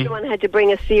 and everyone had to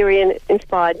bring a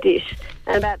Syrian-inspired dish,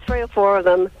 and about 3 or 4 of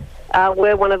them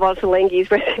were one of Ottolenghi's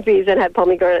recipes and had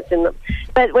pomegranates in them.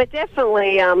 But we're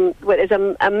definitely, there's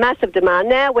a massive demand.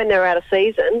 Now when they're out of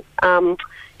season,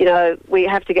 we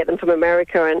have to get them from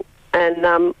America,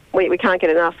 and we can't get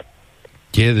enough.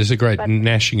 Yeah, there's a great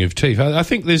gnashing of teeth. I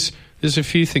think there's a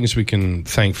few things we can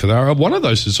thank for that. One of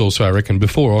those is also, I reckon,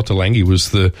 before Ottolenghi was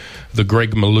the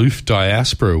Greg Malouf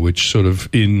diaspora, which sort of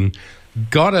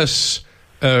got us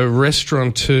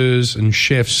restaurateurs and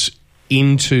chefs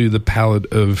into the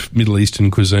palate of Middle Eastern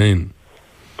cuisine.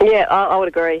 Yeah, I would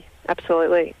agree.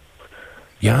 Absolutely.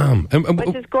 Yum.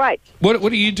 Which is great. What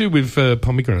do you do with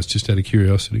pomegranates, just out of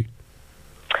curiosity?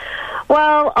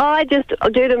 Well, I just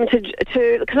do them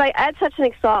to because they add such an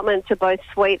excitement to both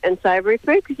sweet and savoury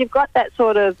food, because you've got that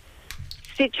sort of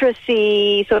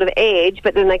citrusy sort of edge,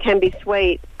 but then they can be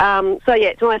sweet. To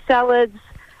my salads,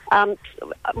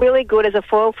 really good as a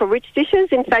foil for rich dishes.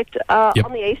 In fact, on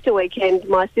the Easter weekend,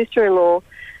 my sister-in-law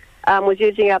was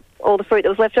using up all the fruit that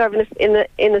was left over in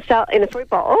the fruit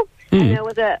bowl. And there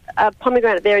was a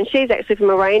pomegranate there, and she's actually from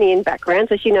Iranian background,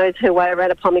 so she knows her way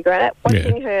around a pomegranate.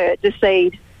 Watching her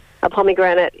seed a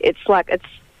pomegranate,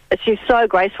 she's so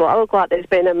graceful. I look like there's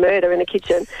been a murder in the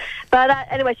kitchen. But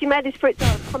anyway, she made this fruit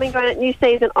salad, pomegranate, new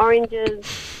season oranges,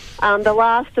 the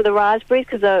last of the raspberries,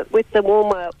 because with the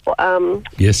warmer, the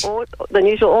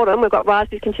usual autumn, we've got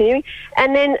raspberries continuing.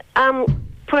 And then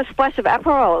put a splash of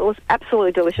Aperol. It was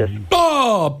absolutely delicious.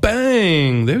 Oh,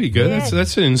 bang! There we go. Yeah.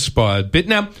 That's an inspired bit.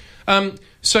 Now,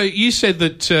 so you said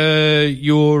that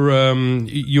your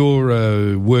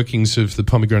workings of the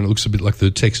pomegranate looks a bit like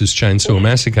the Texas Chainsaw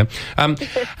Massacre. I've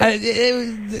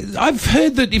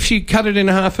heard that if you cut it in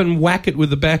half and whack it with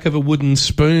the back of a wooden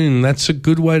spoon, that's a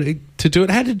good way to do it.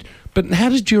 How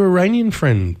did your Iranian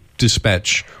friend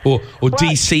dispatch or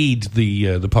de-seed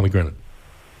the pomegranate?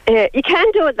 Yeah, you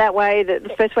can do it that way,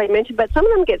 the first way you mentioned, but some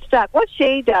of them get stuck. What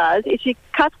she does is she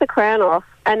cuts the crown off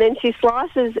and then she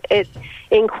slices it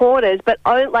in quarters, but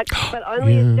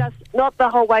only just not the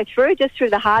whole way through, just through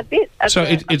the hard bit. So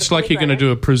it's like you're going to do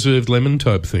a preserved lemon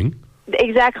type thing.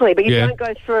 Exactly, but you don't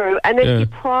go through. And then she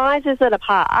prizes it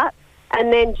apart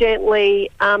and then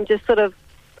gently just sort of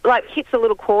like hits the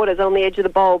little quarters on the edge of the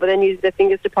bowl, but then uses their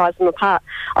fingers to prise them apart.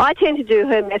 I tend to do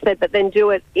her method, but then do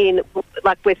it in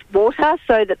with water,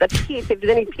 so that the pith, if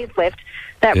there's any pith left,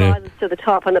 that rises to the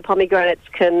top, and the pomegranates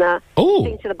can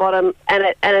sink to the bottom, and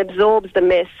it absorbs the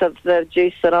mess of the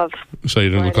juice that I've. So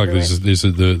you don't look like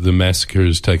the massacre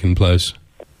has taken place.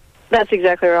 That's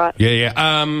exactly right. Yeah.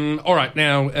 All right.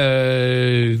 Now,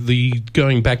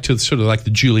 going back to sort of like the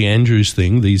Julie Andrews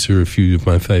thing. These are a few of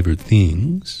my favourite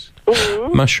things.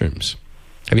 Mm-hmm. Mushrooms.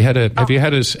 Have you had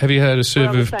a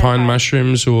serve of pine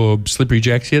mushrooms or slippery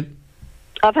jacks yet?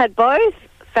 I've had both.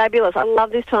 Fabulous. I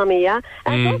love this time of year.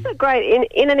 And it's also great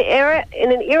in an era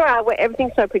where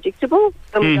everything's so predictable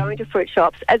and we're going to fruit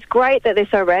shops. It's great that they're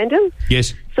so random.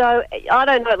 Yes. So I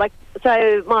don't know,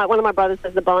 one of my brothers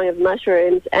does the buying of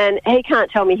mushrooms, and he can't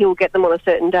tell me he'll get them on a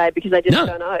certain day because they just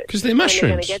don't know. Because they're mushrooms. They're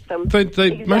going to get them.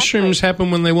 Exactly. Mushrooms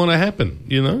happen when they want to happen,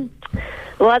 you know?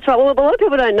 Well, that's right. Well, a lot of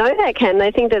people don't know that, Ken.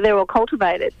 They think that they're all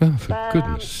cultivated. Oh, for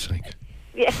goodness sake.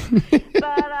 Yeah.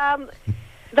 But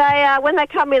they when they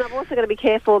come in, I've also got to be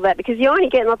careful of that because you only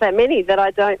get not that many that I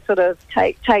don't sort of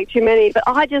take too many. But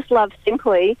I just love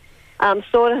simply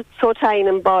sautéing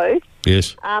them both.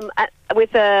 Yes.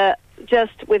 With a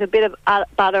bit of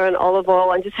butter and olive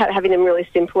oil and just having them really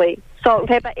simply. Salt and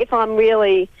pepper. If I'm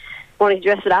really wanting to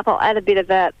dress it up, I'll add a bit of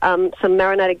that, some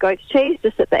marinated goat's cheese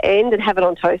just at the end and have it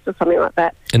on toast or something like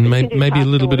that. And maybe a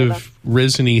little bit of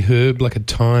resiny herb like a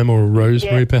thyme or a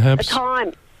rosemary perhaps? A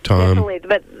thyme. Definitely.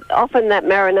 But often that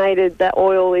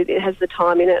oil, it has the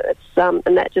thyme in it. It's,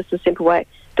 and that's just a simple way.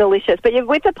 Delicious. But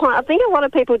with the pine, I think a lot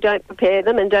of people don't prepare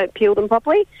them and don't peel them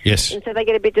properly. Yes. And so they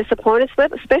get a bit disappointed,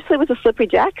 especially with the slippery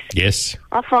jacks. Yes.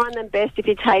 I find them best if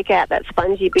you take out that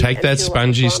spongy bit. Take that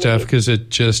spongy stuff because it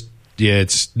just,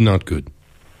 it's not good.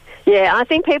 Yeah, I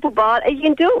think people buy it. You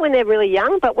can do it when they're really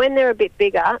young, but when they're a bit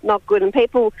bigger, not good. And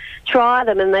people try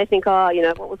them and they think,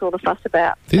 what was all the fuss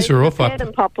about? These are off. Prepare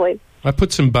them properly. I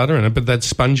put some butter in it, but that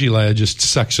spongy layer just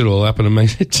sucks it all up and it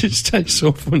makes it just taste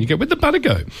awful when you go, where'd the butter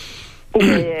go?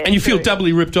 Yeah, and you feel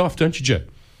doubly ripped off, don't you, Jo?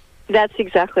 That's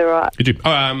exactly right. You do.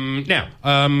 Now,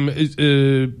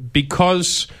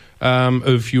 because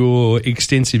of your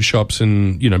extensive shops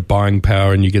and buying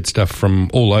power, and you get stuff from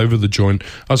all over the joint,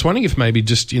 I was wondering if maybe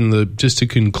just to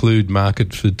conclude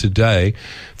market for today,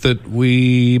 that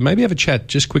we maybe have a chat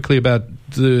just quickly about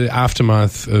the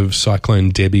aftermath of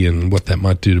Cyclone Debbie and what that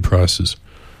might do to prices.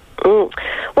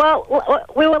 Well,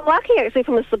 we were lucky actually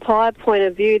from a supply point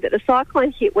of view that the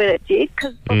cyclone hit when it did,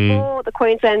 because before the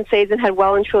Queensland season had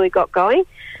well and truly got going,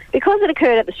 because it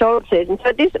occurred at the shoulder season.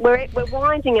 So we're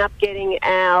winding up getting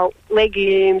our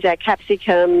legumes, our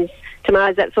capsicums,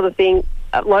 tomatoes, that sort of thing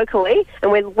locally,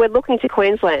 and we're looking to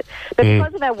Queensland. But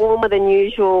because of our warmer than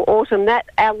usual autumn, that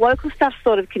our local stuff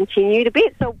sort of continued a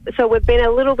bit. So we've been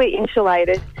a little bit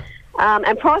insulated.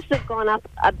 And prices have gone up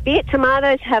a bit.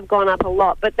 Tomatoes have gone up a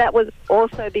lot, but that was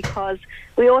also because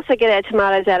we also get our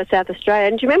tomatoes out of South Australia.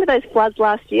 And do you remember those floods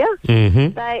last year?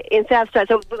 Mm-hmm. In South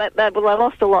Australia, so they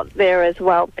lost a lot there as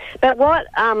well. But what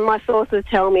my sources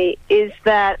tell me is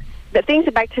that things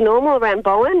are back to normal around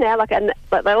Bowen now.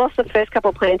 But they lost the first couple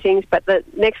of plantings, but the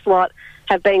next lot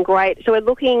have been great. So we're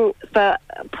looking for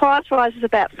price rises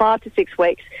about 5 to 6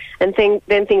 weeks, and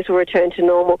then things will return to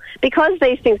normal. Because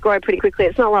these things grow pretty quickly,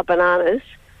 it's not like bananas.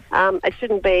 it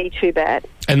shouldn't be too bad.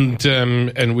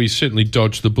 And we certainly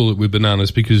dodged the bullet with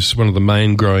bananas because one of the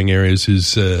main growing areas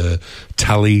is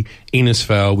Tully,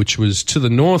 Innisfail, which was to the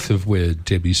north of where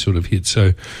Debbie sort of hit.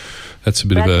 So that's a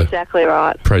bit of a exactly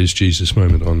right. Praise Jesus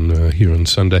moment on here on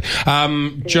Sunday.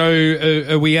 Joe,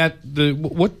 are we at the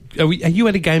what? Are you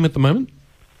at a game at the moment?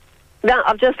 No,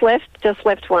 I've just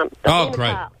left one. Oh,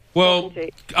 great. Well,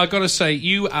 I got to say,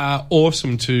 you are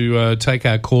awesome to take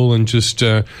our call and just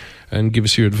and give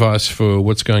us your advice for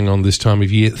what's going on this time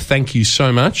of year. Thank you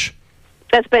so much.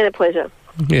 It's been a pleasure.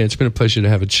 Yeah, it's been a pleasure to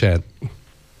have a chat.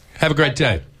 Have a great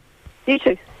day. You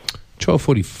too.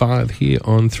 12:45 here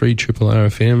on 3RRR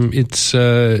FM.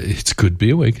 It's Good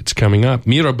Beer Week. It's coming up.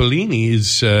 Miro Bellini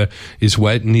is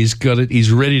waiting. He's got it.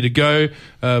 He's ready to go.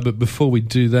 But before we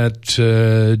do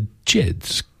that,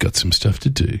 Jed's got some stuff to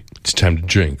do. It's time to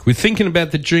drink. We're thinking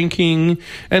about the drinking,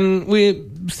 and we're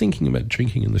thinking about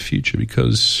drinking in the future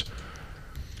because,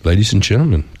 ladies and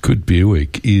gentlemen, Good Beer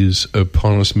Week is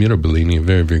upon us. Miro Bellini, a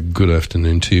very, very good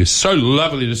afternoon to you. So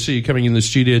lovely to see you coming in the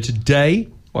studio today.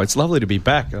 Well, it's lovely to be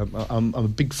back. I'm a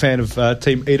big fan of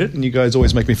Team Eat It, and you guys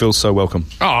always make me feel so welcome.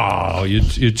 Oh,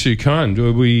 you're too kind.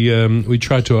 We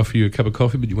tried to offer you a cup of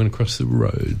coffee, but you went across the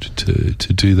road to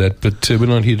do that. But we're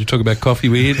not here to talk about coffee.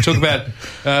 We're here to talk about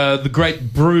the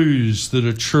great brews that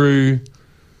are true.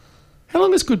 How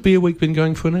long has Good Beer Week been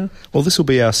going for now? Well, this will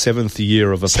be our 7th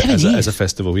year of as a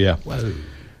festival, yeah. Whoa.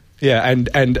 Yeah, and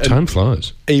time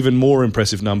flies. Even more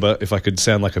impressive number, if I could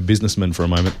sound like a businessman for a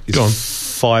moment, is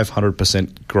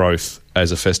 500% growth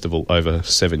as a festival over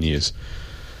 7 years.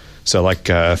 So like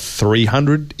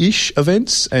 300-ish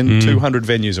events and 200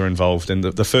 venues are involved. And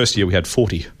the first year we had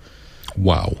 40.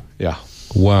 Wow. Yeah.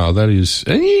 Wow, that is...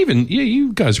 And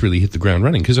you guys really hit the ground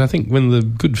running because I think when the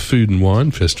Good Food and Wine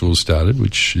Festival started,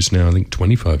 which is now I think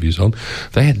 25 years old,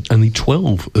 they had only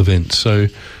 12 events. So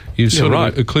you sort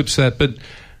of eclipsed that. But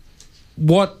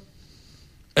what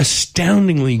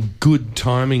astoundingly good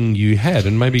timing you had,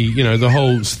 and maybe the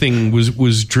whole thing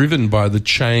was driven by the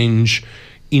change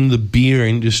in the beer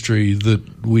industry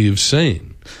that we have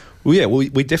seen. Well, yeah,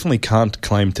 we definitely can't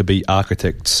claim to be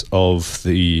architects of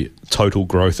the total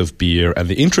growth of beer and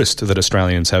the interest that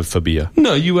Australians have for beer.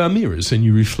 No, you are mirrors, and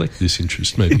you reflect this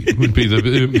interest. Maybe it would be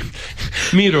the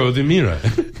mirror of the mirror.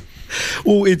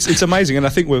 Well, it's amazing, and I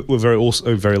think we're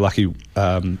also very lucky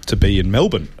to be in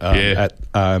Melbourne, at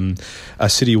a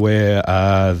city where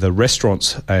the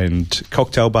restaurants and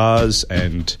cocktail bars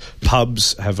and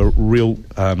pubs have a real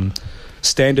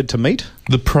standard to meet.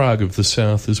 The Prague of the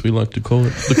South, as we like to call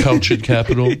it, the cultured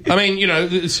capital. I mean,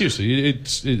 seriously,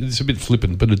 it's a bit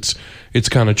flippant, but it's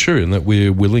kind of true in that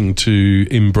we're willing to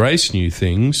embrace new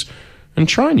things and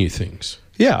try new things.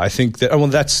 Yeah, I think that. Well,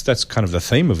 that's kind of the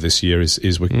theme of this year.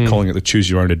 Is we're calling it the Choose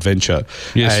Your Own Adventure,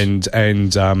 yes.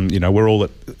 and we're all at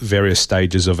various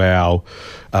stages of our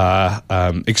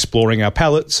exploring our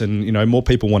palates, and more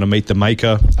people want to meet the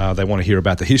maker. They want to hear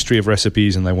about the history of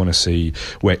recipes, and they want to see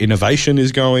where innovation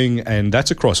is going, and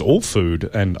that's across all food.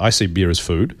 And I see beer as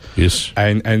food. Yes,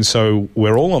 and so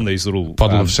we're all on these little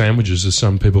bottle of sandwiches, as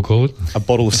some people call it. A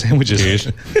bottle of sandwiches.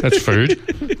 Yes, that's food.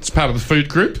 It's part of the food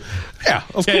group. Yeah,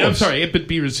 of course. I'm sorry, but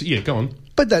beer is... Yeah, go on.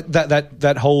 But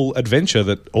that whole adventure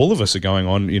that all of us are going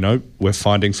on, we're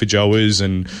finding feijoas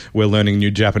and we're learning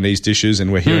new Japanese dishes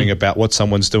and we're hearing about what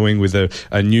someone's doing with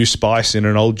a new spice in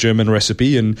an old German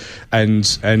recipe, and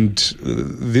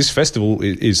this festival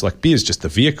is like beer's just the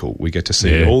vehicle. We get to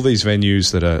see all these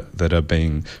venues that are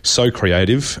being so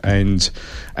creative, and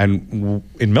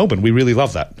in Melbourne we really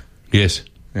love that. Yes.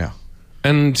 Yeah.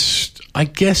 And I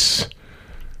guess,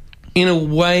 in a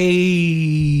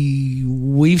way,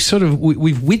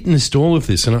 we've witnessed all of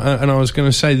this, and I was going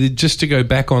to say that just to go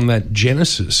back on that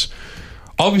genesis,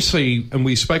 obviously, and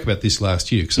we spoke about this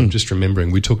last year because I'm just remembering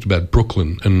we talked about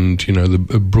Brooklyn, and the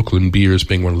Brooklyn beer as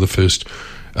being one of the first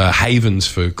havens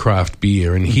for craft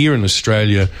beer, and here in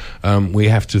Australia, we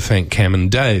have to thank Cam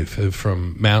and Dave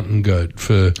from Mountain Goat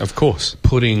for, of course,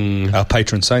 putting our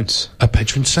patron saints. Our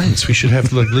patron saints. We should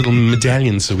have like little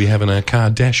medallions that we have in our car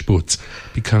dashboards.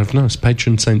 Be kind of nice.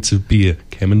 Patron saints of beer,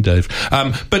 Cam and Dave.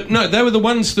 But no, they were the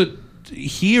ones that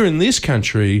here in this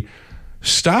country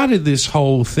started this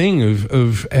whole thing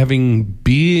of having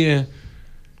beer.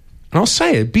 And I'll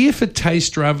say it, beer for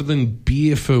taste rather than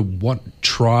beer for what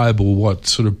tribe or what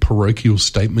sort of parochial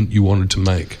statement you wanted to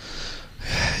make.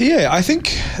 Yeah, I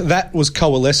think that was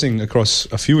coalescing across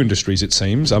a few industries, it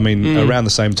seems. I mean, around the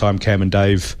same time Cam and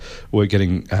Dave were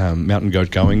getting Mountain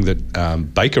Goat going,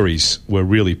 that bakeries were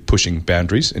really pushing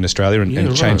boundaries in Australia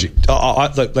and changing.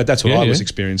 That's what I was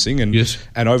experiencing.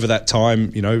 And over that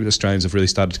time, Australians have really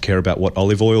started to care about what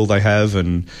olive oil they have.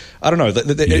 And I don't know,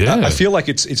 I feel like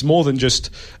it's more than just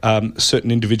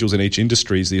certain individuals in each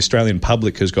industry. The Australian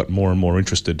public has got more and more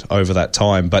interested over that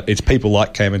time. But it's people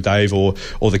like Cam and Dave or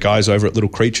the guys over at Little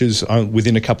Creatures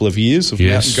within a couple of years of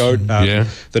Mountain Goat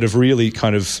that have really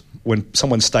kind of, when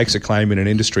someone stakes a claim in an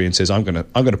industry and says, I'm going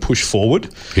to push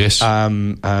forward. Yes.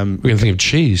 We're going to think of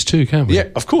cheese too, can't we? Yeah,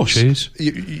 of course. Cheese.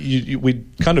 We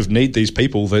kind of need these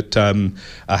people that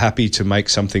are happy to make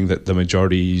something that the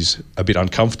majority's a bit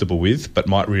uncomfortable with but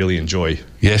might really enjoy.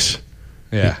 Yes.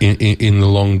 Yeah. In the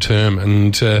long term.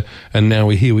 And now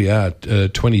here we are,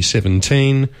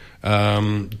 2017.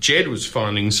 Jed was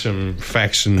finding some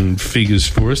facts and figures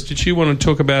for us. Did you want to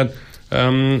talk about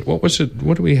what was it?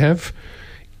 What do we have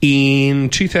in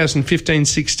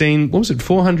 2015-16? What was it?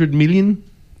 400 million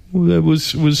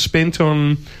was spent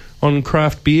on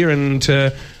craft beer, and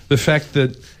the fact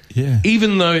that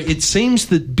even though it seems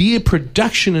that beer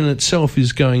production in itself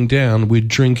is going down, we're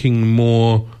drinking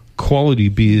more quality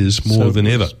beers more than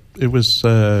ever. It was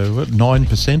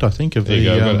 9%, I think, of there you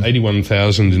go, about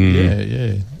 81,000.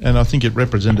 And I think it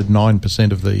represented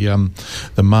 9% of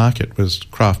the market was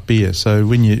craft beer. So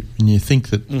when you think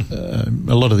that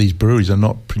a lot of these breweries are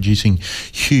not producing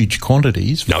huge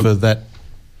quantities for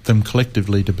them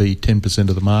collectively to be 10%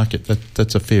 of the market,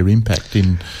 that's a fair impact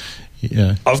in.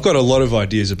 Yeah. I've got a lot of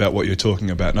ideas about what you're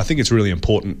talking about, and I think it's really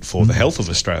important for the health of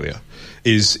Australia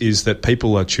is that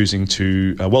people are choosing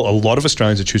to, a lot of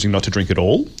Australians are choosing not to drink at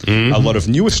all. A lot of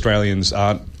new Australians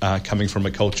are coming from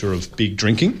a culture of big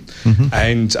drinking.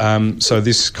 And so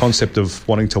this concept of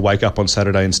wanting to wake up on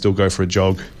Saturday and still go for a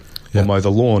jog or mow the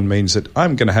lawn means that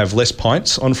I'm going to have less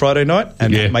pints on Friday night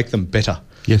and make them better.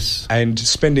 Yes. And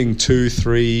spending $2,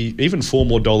 $3, even $4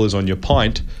 more on your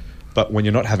pint, but when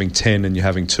you're not having 10 and you're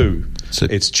having 2,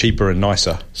 it's cheaper and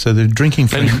nicer. So they're drinking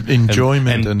for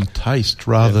enjoyment and taste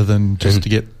rather than just to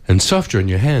get... And softer in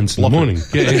your hands in the morning.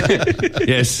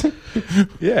 Yes.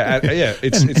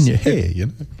 And your hair,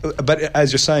 But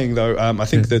as you're saying, though, I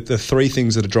think that the three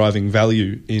things that are driving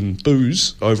value in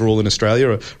booze overall in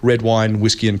Australia are red wine,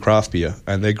 whiskey and craft beer,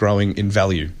 and they're growing in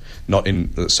value. Not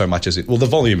in so much as the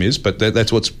volume is, but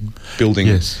that's what's building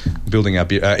our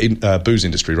booze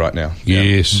industry right now.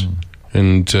 Yes.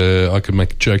 And I could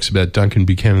make jokes about Duncan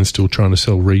Buchanan still trying to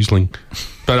sell Riesling,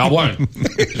 but I won't.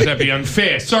 That'd be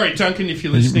unfair. Sorry, Duncan, if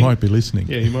you're listening. He might be listening.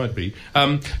 Yeah, he might be.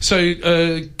 So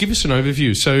give us an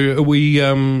overview. So are we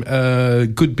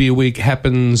Good Beer Week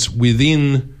happens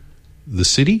within the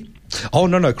city? Oh,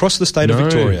 no, across the state of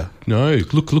Victoria. No,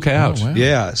 look out. Oh, wow.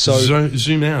 Yeah. So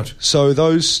zoom out. So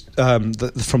those, from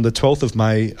the 12th of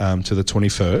May to the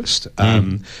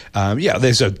 21st,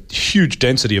 there's a huge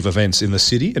density of events in the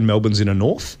city, and Melbourne's in the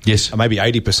north. Yes. Maybe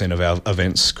 80% of our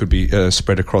events could be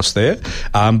spread across there.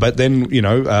 But then,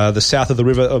 the south of the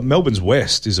river, Melbourne's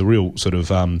west is a real sort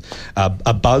of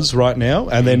a buzz right now.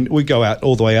 And then we go out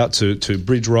all the way out to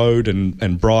Bridge Road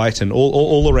and Bright and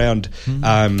all around,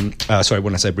 sorry,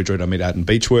 when I say Bridge Road, I mean out in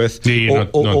Beechworth. Yeah,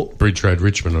 not Bridge Road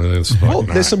Richmond.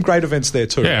 There's some great events there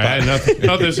too. Yeah,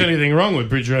 not there's anything wrong with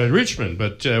Bridge Road Richmond,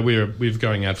 but we're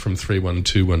going out from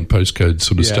 3121 postcode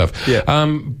sort of stuff. Yeah.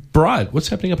 Bright, what's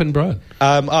happening up in Bright?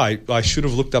 I should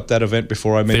have looked up that event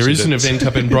before I mentioned it. There is an event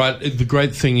up in Bright. The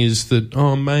great thing is that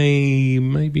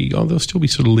maybe there'll still be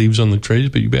sort of leaves on the trees,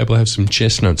 but you'll be able to have some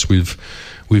chestnuts with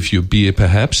your beer,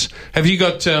 perhaps. Have you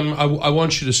got? I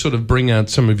want you to sort of bring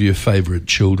out some of your favourite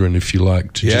children, if you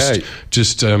like, to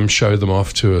just show them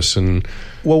off to us and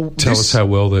tell us how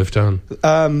well they've done.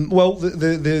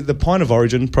 The Pint of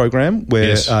Origin program,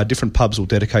 where different pubs will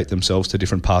dedicate themselves to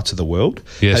different parts of the world,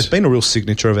 has been a real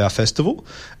signature of our festival,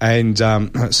 and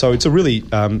so it's a really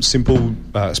simple,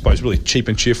 I suppose, really cheap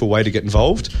and cheerful way to get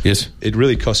involved. Yes, it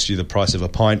really costs you the price of a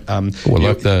pint. I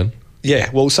like that.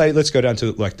 Yeah, well, let's go down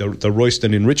to like the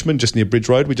Royston in Richmond, just near Bridge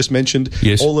Road we just mentioned.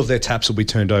 Yes. All of their taps will be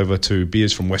turned over to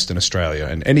beers from Western Australia,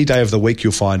 and any day of the week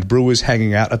you'll find brewers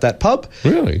hanging out at that pub.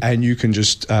 Really? And you can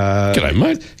just G'day,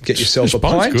 mate. Get yourself a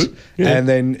pint, good. Yeah. And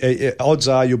then odds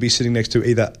are you'll be sitting next to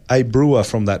either a brewer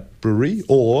from that brewery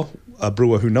or a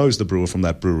brewer who knows the brewer from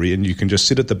that brewery, and you can just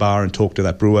sit at the bar and talk to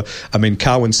that brewer. I mean,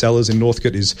 Carwin Cellars in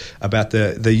Northcote is about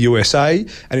the USA,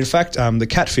 and in fact, the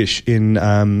Catfish in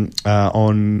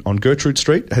on Gertrude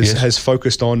Street has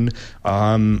focused on.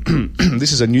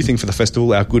 This is a new thing for the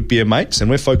festival. Our Good Beer Mates,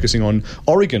 and we're focusing on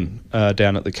Oregon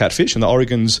down at the Catfish, and the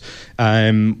Oregon's.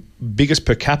 biggest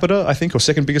per capita, I think, or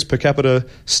second biggest per capita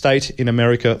state in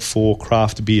America for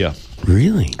craft beer.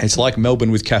 Really? It's like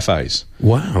Melbourne with cafes.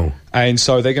 Wow. And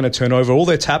so they're going to turn over all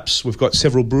their taps. We've got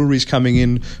several breweries coming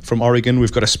in from Oregon.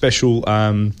 We've got a special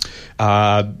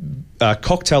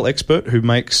cocktail expert who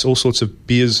makes all sorts of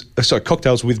beers,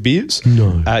 cocktails with beers.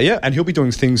 No. Yeah, and he'll be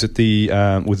doing things at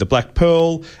with the Black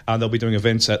Pearl. They'll be doing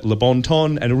events at Le Bon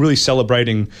Ton and really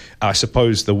celebrating, I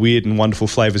suppose, the weird and wonderful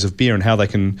flavours of beer and how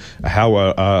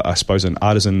I suppose, an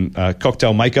artisan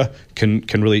cocktail maker can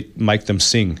really make them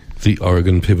sing. The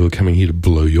Oregon people are coming here to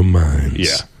blow your minds.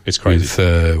 Yeah, it's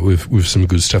crazy. With some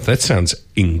good stuff. That sounds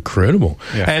incredible.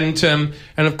 Yeah. And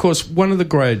of course, one of the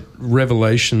great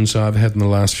revelations I've had in the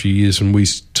last few years, and we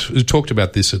talked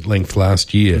about this at length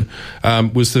last year,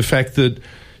 was the fact that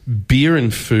beer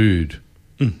and food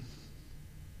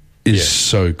is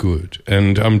so good.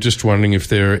 And I'm just wondering if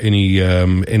there are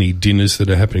any dinners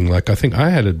that are happening. Like, I think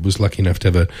was lucky enough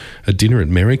to have a dinner at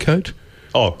Marycote.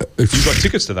 Oh, you've got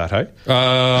tickets to that, hey?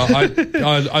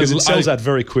 Because it sells out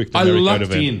very quick. I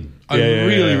lucked in. I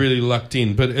really lucked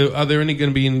in. But are there any going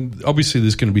to be in... Obviously,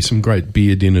 there's going to be some great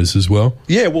beer dinners as well.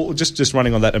 Yeah, well, just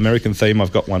running on that American theme,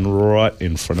 I've got one right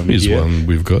in front of me. Here's one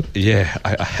we've got. Yeah.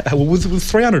 With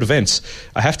 300 events,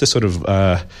 I have to sort of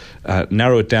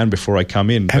narrow it down before I come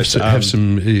in. Have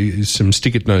some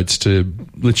stick-it notes to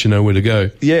let you know where to go.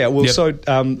 Yeah, well, so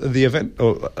the event,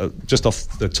 just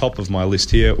off the top of my list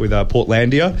here, with Portlandia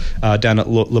down at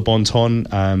Le Bon Ton,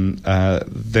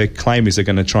 their claim is they're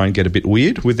going to try and get a bit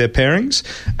weird with their pairings,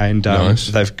 and nice.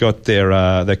 They've got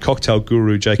their cocktail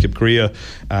guru Jacob Greer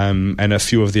and a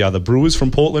few of the other brewers from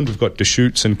Portland. We've got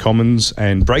Deschutes and Commons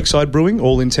and Breakside Brewing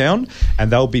all in town,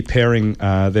 and they'll be pairing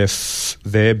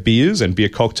their beers and beer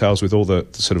cocktails with all the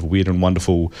sort of weird and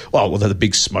wonderful, the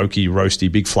big smoky,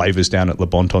 roasty, big flavours down at Le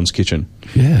Bon Ton's kitchen.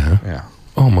 Yeah.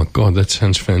 Oh my God, that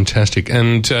sounds fantastic.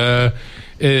 And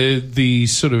the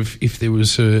sort of, if there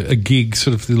was a gig,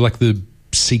 sort of like the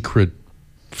secret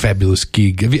fabulous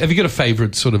gig, have you got a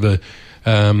favourite sort of a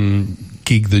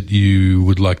gig that you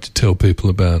would like to tell people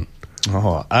about?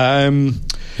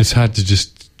 It's hard to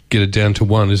just get it down to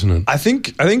one, isn't it? I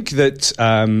think that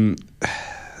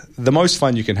the most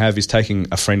fun you can have is taking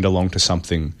a friend along to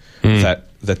something that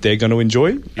they're going to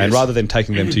enjoy, and rather than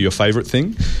taking them to your favourite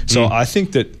thing. So I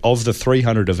think that of the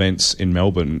 300 events in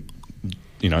Melbourne,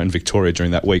 in Victoria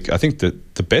during that week, I think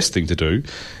that the best thing to do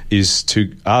is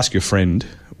to ask your friend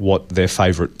what their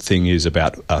favourite thing is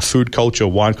about food culture,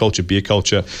 wine culture, beer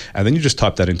culture, and then you just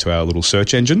type that into our little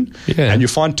search engine, and you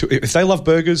find if they love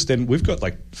burgers, then we've got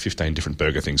like 15 different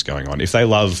burger things going on. If they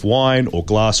love wine or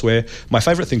glassware, my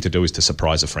favourite thing to do is to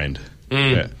surprise a friend.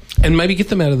 Yeah. And maybe get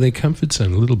them out of their comfort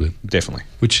zone a little bit. Definitely.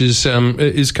 Which is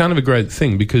kind of a great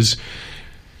thing, because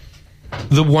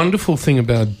the wonderful thing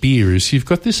about beer is you've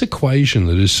got this equation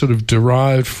that is sort of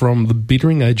derived from the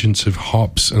bittering agents of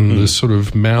hops and the sort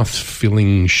of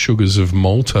mouth-filling sugars of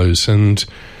maltose, and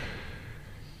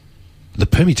the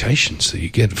permutations that you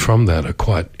get from that are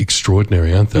quite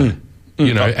extraordinary, aren't they?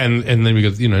 And then we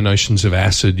got notions of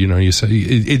acid. You say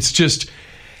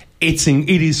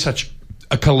it is such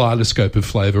a kaleidoscope of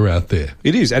flavour out there.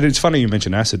 It is, and it's funny you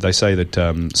mention acid. They say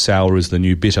that sour is the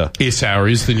new bitter. Yeah, sour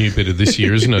is the new bitter this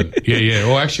year, isn't it? Yeah.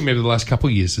 Or actually, maybe the last couple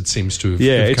of years it seems to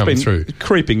have come through.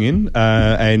 Creeping in,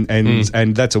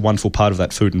 and that's a wonderful part of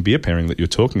that food and beer pairing that you're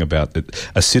talking about. That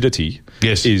acidity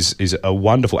is a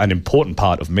wonderful and important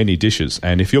part of many dishes,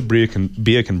 and if your beer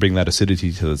can bring that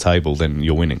acidity to the table, then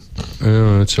you're winning.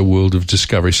 Oh, it's a world of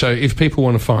discovery. So if people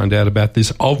want to find out about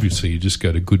this, obviously you just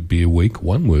go to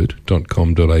goodbeerweek.com.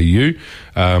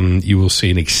 You will see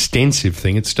an extensive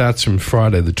thing. It starts from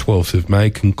Friday the 12th of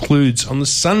May, concludes on the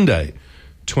Sunday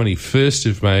 21st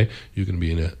of May. You're going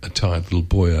to be a tired little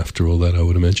boy after all that, I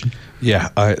would imagine. Yeah,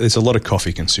 there's a lot of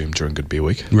coffee consumed during Good Beer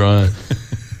Week. Right.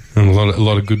 And a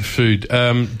lot of good food.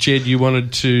 Jed,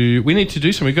 we need to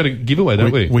do something. We've got a giveaway,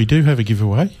 don't we? We do have a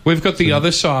giveaway. We've got the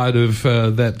other side of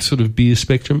that sort of beer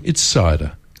spectrum. It's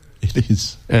cider. It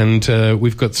is. And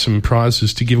we've got some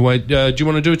prizes to give away. Do you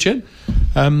want to do it, Jed?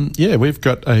 Yeah, we've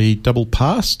got a double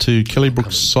pass to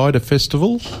Kellybrooks Cider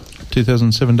Festival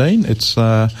 2017. It's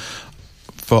for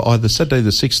either Saturday the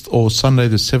 6th or Sunday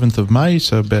the 7th of May,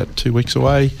 so about 2 weeks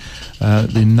away.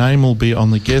 The name will be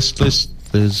on the guest list.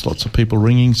 There's lots of people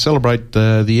ringing. Celebrate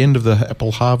the end of the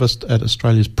apple harvest at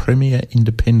Australia's premier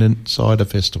independent cider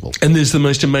festival. And there's the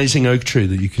most amazing oak tree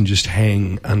that you can just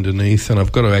hang underneath. And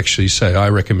I've got to actually say, I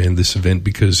recommend this event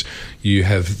because you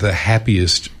have the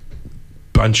happiest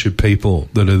bunch of people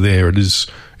that are there.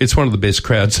 It's one of the best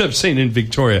crowds I've seen in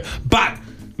Victoria. But,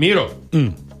 Miro,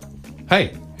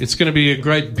 hey, It's going to be a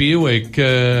great beer week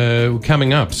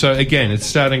coming up. So, again, it's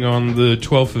starting on the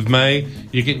 12th of May.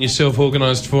 You're getting yourself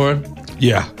organised for it?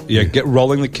 Yeah. Get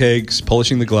rolling the kegs,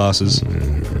 polishing the glasses.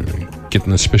 Getting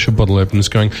the special bottle openers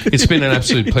going. It's been an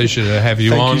absolute pleasure to have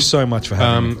you on. Thank you so much for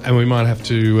having me. And we might have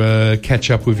to catch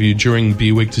up with you during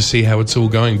Beer Week to see how it's all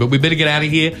going. But we better get out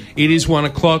of here. It is 1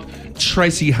 o'clock.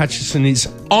 Tracy Hutchison is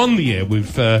on the air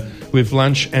with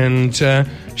lunch, and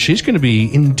she's going to be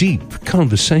in deep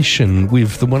conversation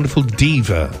with the wonderful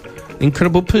diva,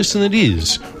 incredible person that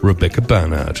is Rebecca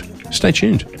Barnard. Stay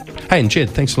tuned. Hey, and Jed,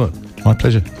 thanks a lot. My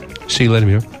pleasure. See you later,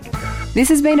 Mira. This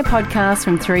has been a podcast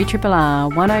from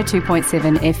 3RRR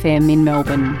 102.7 FM in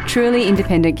Melbourne. Truly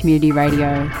independent community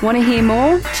radio. Want to hear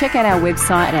more? Check out our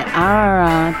website at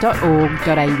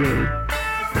rrr.org.au.